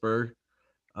in Pittsburgh.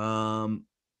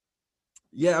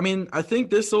 Yeah, I mean, I think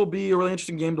this will be a really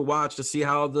interesting game to watch to see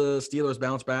how the Steelers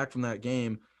bounce back from that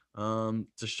game, to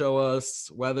show us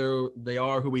whether they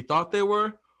are who we thought they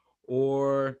were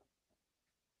or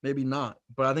maybe not.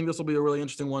 But I think this will be a really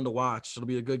interesting one to watch. It'll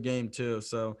be a good game too.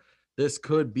 So this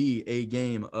could be a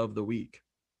game of the week.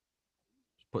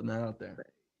 Just putting that out there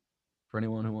for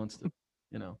anyone who wants to,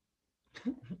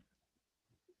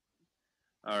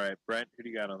 All right, Brent, who do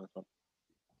you got on this one?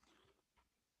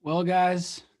 Well,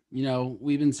 guys,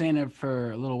 we've been saying it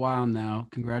for a little while now.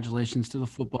 Congratulations to the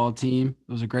football team.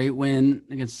 It was a great win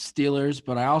against the Steelers,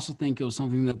 but I also think it was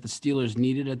something that the Steelers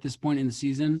needed at this point in the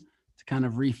season to kind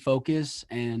of refocus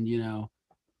and,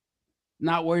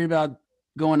 not worry about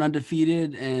going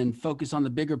undefeated and focus on the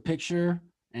bigger picture.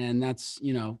 And that's,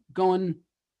 going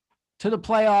to the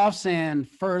playoffs and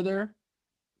further.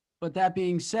 But that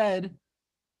being said,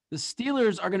 the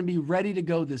Steelers are going to be ready to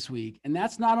go this week. And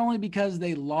that's not only because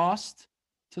they lost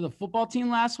to the football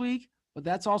team last week, but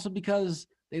that's also because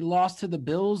they lost to the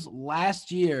Bills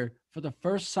last year for the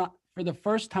first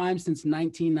time since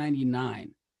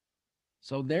 1999.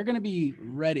 So they're going to be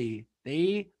ready.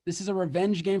 This is a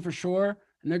revenge game for sure,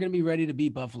 and they're going to be ready to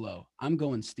beat Buffalo. I'm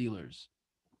going Steelers.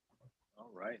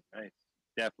 All right, nice.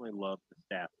 Definitely love the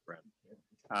stats, Brent.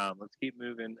 Let's keep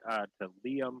moving to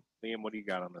Liam. Liam, what do you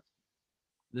got on this?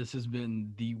 This has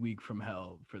been the week from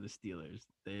hell for the Steelers.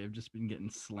 They have just been getting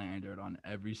slandered on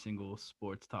every single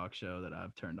sports talk show that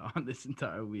I've turned on this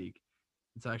entire week.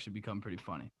 It's actually become pretty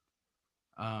funny.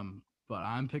 But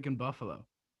I'm picking Buffalo.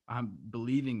 I'm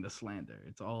believing the slander.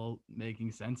 It's all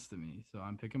making sense to me. So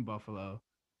I'm picking Buffalo.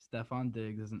 Stephon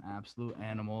Diggs is an absolute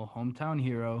animal, hometown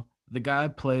hero. The guy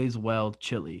plays well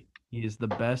chili. He is the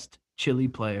best chili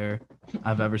player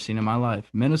I've ever seen in my life.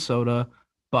 Minnesota,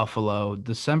 Buffalo,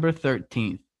 December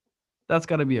 13th. That's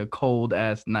got to be a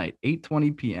cold-ass night.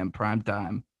 8:20 p.m. prime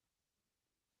time.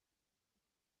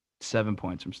 7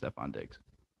 points from Stephon Diggs.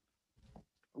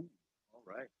 Ooh, all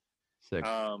right. Sick.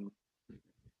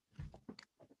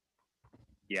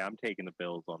 Yeah, I'm taking the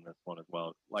Bills on this one as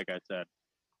well. Like I said,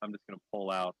 I'm just going to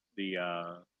pull out the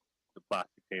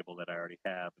plastic table that I already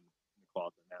have in the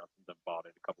closet now since I bought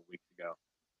it a couple weeks ago.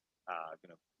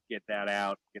 Going to get that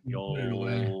out, get the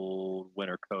old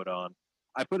winter coat on.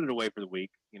 I put it away for the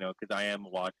week, because I am a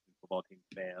Washington football team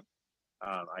fan.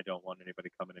 I don't want anybody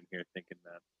coming in here thinking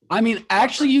that. I mean,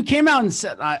 actually, you came out and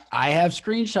said, I have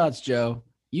screenshots, Joe.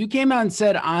 You came out and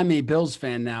said, I'm a Bills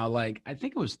fan now. Like, I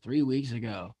think it was 3 weeks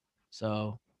ago.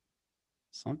 So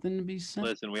something to be said.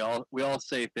 Listen, we all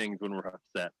say things when we're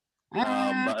upset.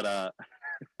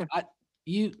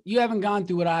 You haven't gone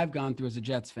through what I've gone through as a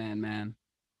Jets fan, man.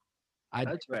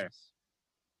 That's fair.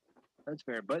 That's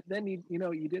fair. But then you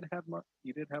did have Mark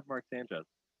Sanchez.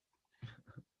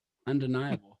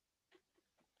 Undeniable.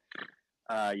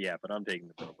 Yeah, but I'm taking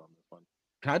the Bills on this one.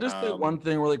 Can I just say one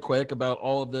thing really quick about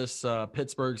all of this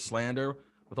Pittsburgh slander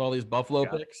with all these Buffalo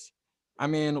picks? I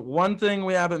mean, one thing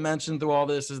we haven't mentioned through all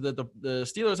this is that the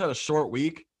Steelers had a short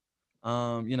week.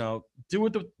 Do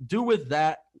with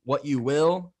that what you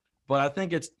will, but I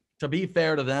think it's to be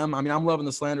fair to them. I mean, I'm loving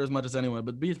the slander as much as anyone,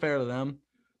 but be fair to them.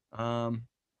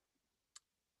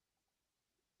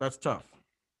 That's tough.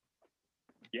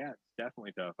 Yeah, it's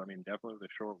definitely tough. I mean, definitely with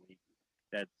a short week.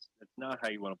 That's not how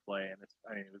you want to play, and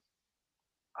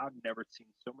I've never seen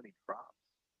so many drops.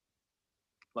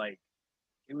 Like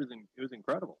it was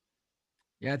incredible.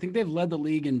 Yeah, I think they've led the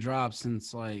league in drops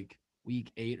since like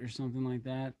week 8 or something like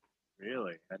that.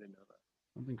 Really, I didn't know that.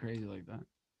 Something crazy like that.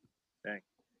 Dang,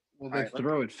 Well, All they right, let's-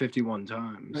 throw it 51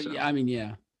 times. But So yeah, I mean, yeah.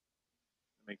 that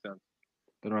makes sense.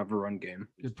 they don't have a run game.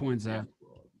 Good point, Zach.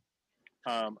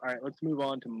 All right, let's move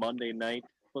on to Monday night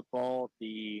football.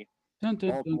 The Dun, dun,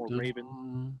 dun, Baltimore dun,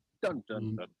 Ravens. Dun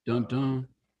dun dun dun, dun.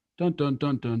 dun, dun,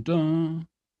 dun, dun, dun.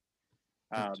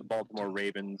 The Baltimore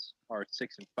Ravens are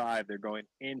 6-5. They're going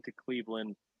into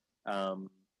Cleveland.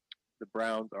 The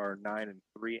Browns are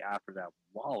 9-3 after that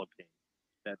walloping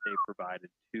that they provided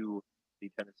to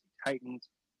the Tennessee Titans.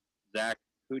 Zach,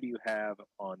 who do you have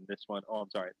on this one? Oh, I'm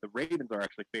sorry. The Ravens are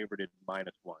actually favored at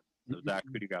 -1. So Zach,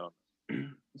 who do you got on this?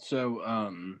 So,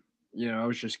 I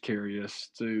was just curious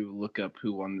to look up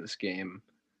who won this game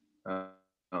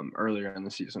earlier in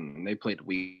the season. And they played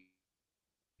week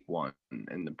 1,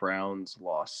 and the Browns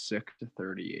lost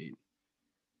 6-38.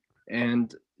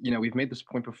 And we've made this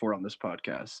point before on this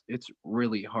podcast. It's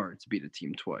really hard to beat a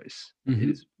team twice. Mhm. It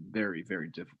is very, very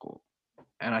difficult.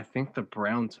 And I think the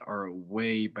Browns are a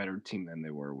way better team than they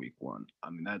were week 1. I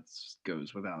mean, that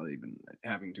goes without even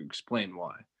having to explain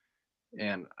why.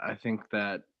 And I think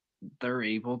that they're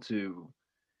able to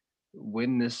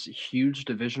win this huge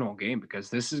divisional game because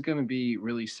this is going to be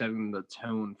really setting the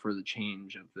tone for the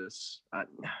change of this.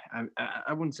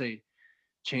 I wouldn't say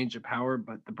change of power,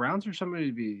 but the Browns are somebody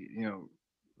to be,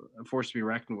 a force to be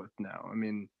reckoned with now. I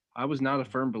mean, I was not a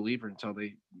firm believer until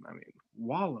they,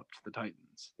 walloped the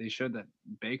Titans. They showed that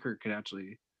Baker could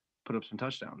actually put up some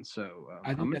touchdowns. So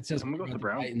I think that says I'm more gonna go with about the the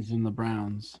Browns. Titans than the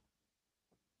Browns.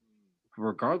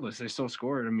 Regardless, they still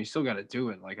scored. I mean, you still got to do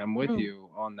it. Like I'm with True. you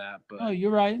on that, but Oh,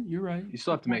 you're right. You're right. you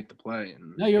still have to make the play.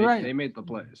 And No, you're right. They made the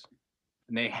plays,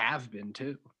 and they have been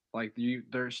too. Like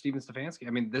they're Steven Stefanski. I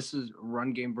mean, this is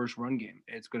run game versus run game.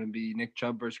 It's going to be Nick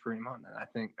Chubb versus Kareem Hunt, and I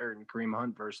think or Kareem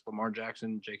Hunt versus Lamar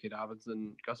Jackson, J.K. Dobbins,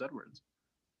 and Gus Edwards.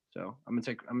 So I'm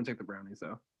gonna take the Brownies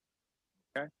though.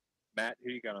 Okay. Matt,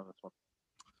 who you got on this one?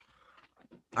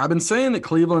 I've been saying that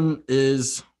Cleveland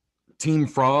is team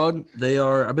fraud.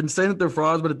 I've been saying that they're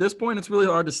frauds, but at this point, it's really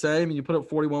hard to say. I mean, you put up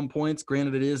 41 points.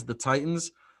 Granted, it is the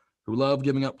Titans who love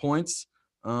giving up points.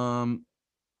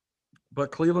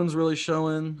 But Cleveland's really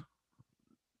showing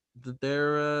that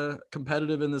they're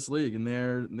competitive in this league, and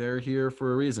they're here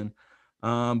for a reason.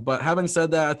 But having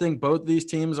said that, I think both these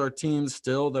teams are teams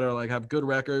still that are have good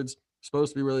records,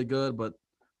 supposed to be really good, but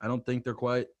I don't think they're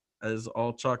quite as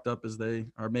all chalked up as they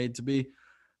are made to be.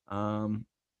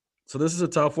 So this is a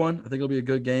tough one. I think it'll be a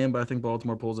good game, but I think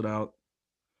Baltimore pulls it out,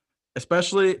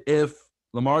 especially if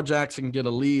Lamar Jackson can get a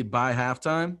lead by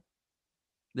halftime.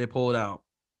 They pull it out.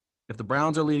 If the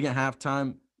Browns are leading at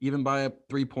halftime, even by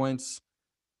 3 points,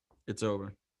 it's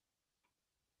over.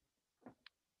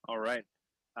 All right.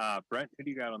 Brent, who do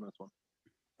you got on this one?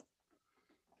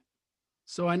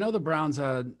 So I know the Browns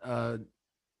had a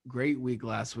great week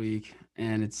last week,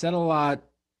 and it said a lot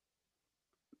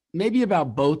maybe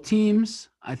about both teams.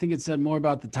 I think it said more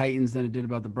about the Titans than it did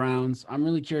about the Browns. I'm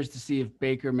really curious to see if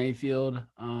Baker Mayfield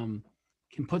can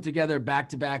put together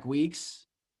back-to-back weeks.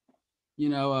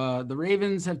 The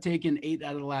Ravens have taken 8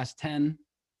 out of the last 10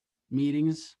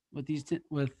 meetings with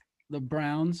with the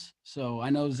Browns. So I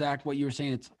know, Zach, what you were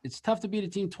saying, it's tough to beat a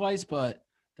team twice, but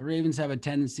the Ravens have a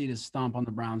tendency to stomp on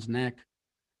the Browns' neck.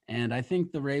 And I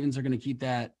think the Ravens are going to keep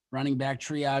that running back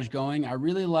triage going. I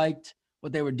really liked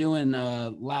what they were doing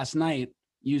last night,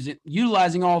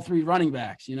 utilizing all 3 running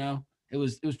backs. It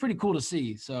was pretty cool to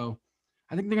see. So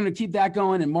I think they're going to keep that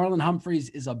going. And Marlon Humphreys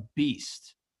is a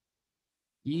beast.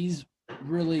 He's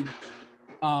really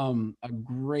a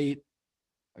great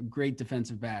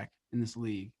defensive back in this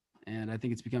league, and I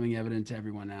think it's becoming evident to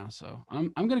everyone now. So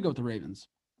I'm going to go with the Ravens.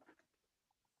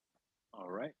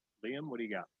 All right. Liam, what do you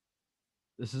got?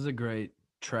 This is a great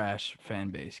trash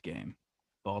fan base game.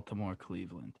 Baltimore,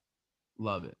 Cleveland.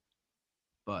 Love it.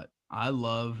 But I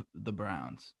love the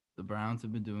Browns. The Browns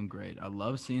have been doing great. I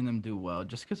love seeing them do well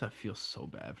just because I feel so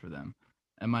bad for them.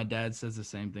 And my dad says the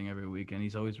same thing every week, and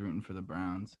he's always rooting for the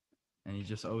Browns. And he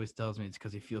just always tells me it's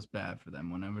because he feels bad for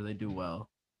them. Whenever they do well,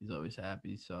 he's always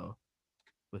happy. So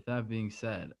with that being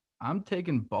said, I'm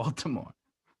taking Baltimore.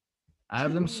 I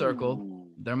have them circled. Ooh.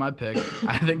 They're my pick.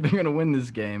 I think they're going to win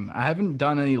this game. I haven't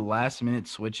done any last-minute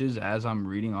switches as I'm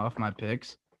reading off my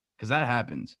picks because that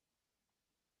happens.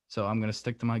 So I'm going to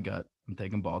stick to my gut. I'm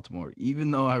taking Baltimore, even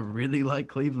though I really like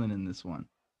Cleveland in this one.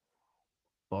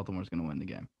 Baltimore's going to win the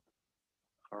game.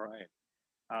 All right.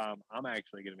 I'm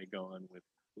actually going to be going with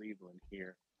Cleveland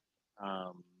here.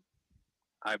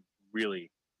 I really,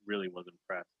 really was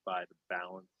impressed by the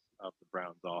balance of the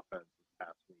Browns' offense this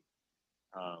past week.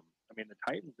 The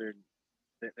Titans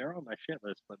they're on my shit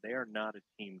list, but they are not a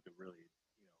team to really,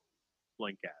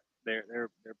 blink at. They're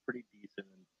pretty decent.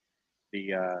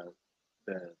 And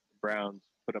the Browns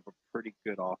put up a pretty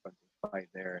good offensive fight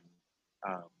there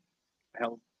and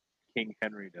held King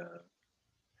Henry to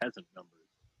peasant numbers.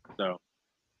 So,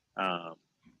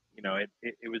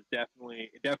 it was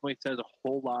definitely says a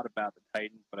whole lot about the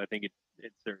Titans, but I think it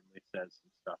certainly says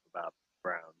some stuff about the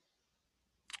Browns.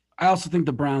 I also think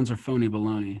the Browns are phony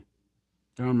baloney.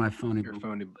 They're on my phony. You're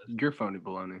phony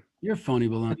baloney. You're phony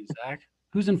baloney, Zach.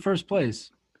 Who's in first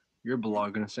place? You're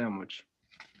blogging a sandwich.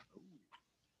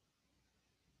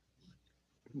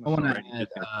 I want to add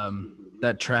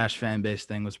that trash fan base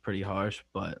thing was pretty harsh,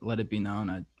 but let it be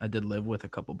known, I did live with a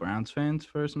couple Browns fans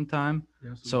for some time,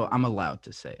 so I'm allowed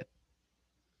to say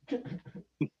it.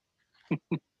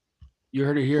 You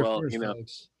heard it here Well, first,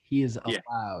 folks. He is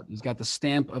allowed. He's got the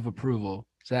stamp of approval.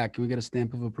 Zach, can we get a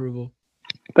stamp of approval?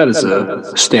 That is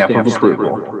a stamp of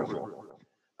approval.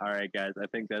 All right, guys. I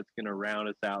think that's going to round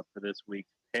us out for this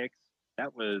week's picks.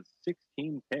 That was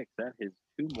 16 picks. That is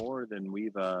 2 more than we're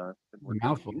used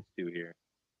to here.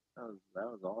 That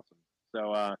was awesome.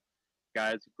 So,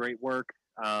 guys, great work.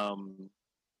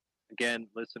 Again,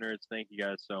 listeners, thank you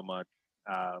guys so much.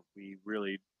 We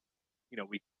really,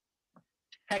 we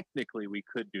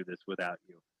could do this without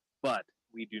you, but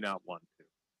we do not want to.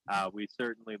 We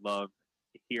certainly love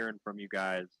hearing from you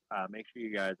guys. Make sure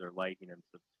you guys are liking and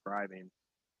subscribing.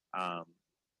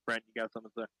 Brent, you got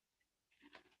something to say?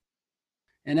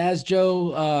 And as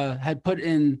Joe had put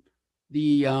in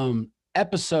the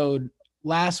episode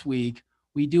last week,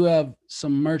 we do have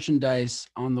some merchandise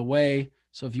on the way.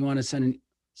 So if you want to send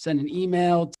an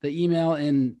email to the email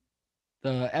in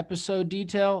the episode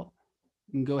detail,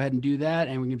 you can go ahead and do that,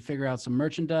 and we can figure out some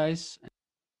merchandise.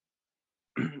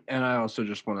 And I also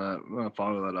just want to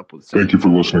follow that up with. Thank you for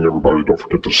listening, everybody. Don't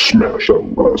forget to smash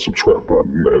that subscribe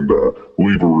button and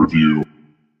leave a review.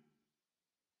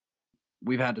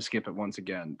 We've had to skip it once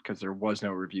again because there was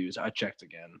no reviews. I checked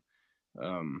again.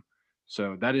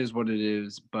 So that is what it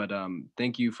is. But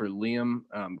thank you for Liam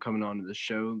coming on to the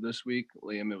show this week.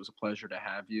 Liam, it was a pleasure to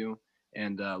have you,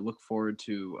 and look forward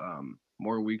to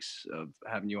more weeks of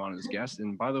having you on as guest.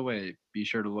 And by the way, be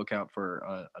sure to look out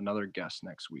for another guest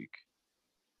next week.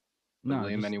 No,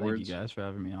 Liam, any words? Thank you guys for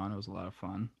having me on. It was a lot of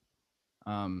fun.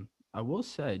 I will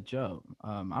say, Joe,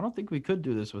 I don't think we could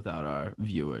do this without our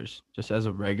viewers. Just as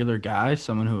a regular guy,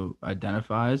 someone who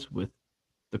identifies with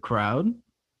the crowd,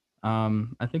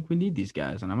 I think we need these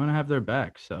guys, and I'm going to have their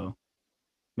back. So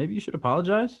maybe you should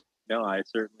apologize. No, I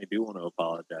certainly do want to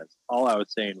apologize. All I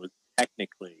was saying was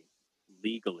technically,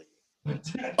 legally,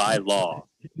 by law,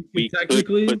 we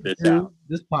technically could put this do out.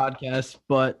 This podcast,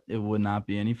 but it would not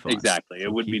be any fun. Exactly. It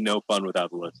So would be keep- no fun without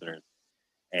the listeners.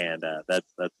 And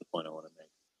that's the point I want to make.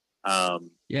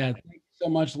 Yeah, thank you so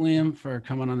much, Liam, for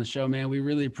coming on the show, man. We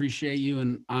really appreciate you,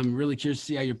 and I'm really curious to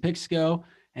see how your picks go.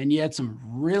 And you had some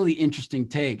really interesting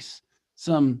takes.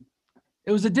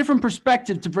 It was a different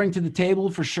perspective to bring to the table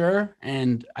for sure,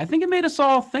 and I think it made us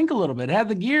all think a little bit. It had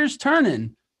the gears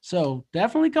turning. So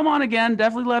definitely come on again.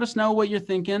 Definitely let us know what you're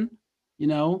thinking.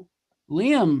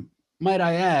 Liam, might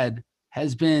I add,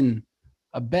 has been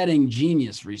a betting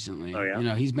genius recently. Oh,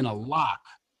 yeah? He's been a lock.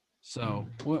 So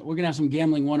we're going to have some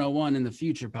gambling 101 in the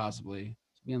future, possibly.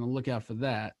 So be on the lookout for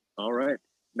that. All right.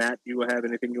 Matt, you have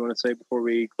anything you want to say before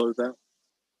we close out?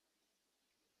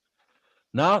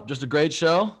 No, just a great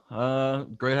show.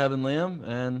 Great having Liam,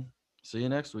 and see you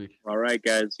next week. All right,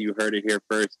 guys. You heard it here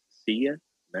first. See you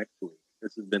next week.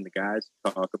 This has been the Guys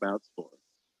Talk About Sports.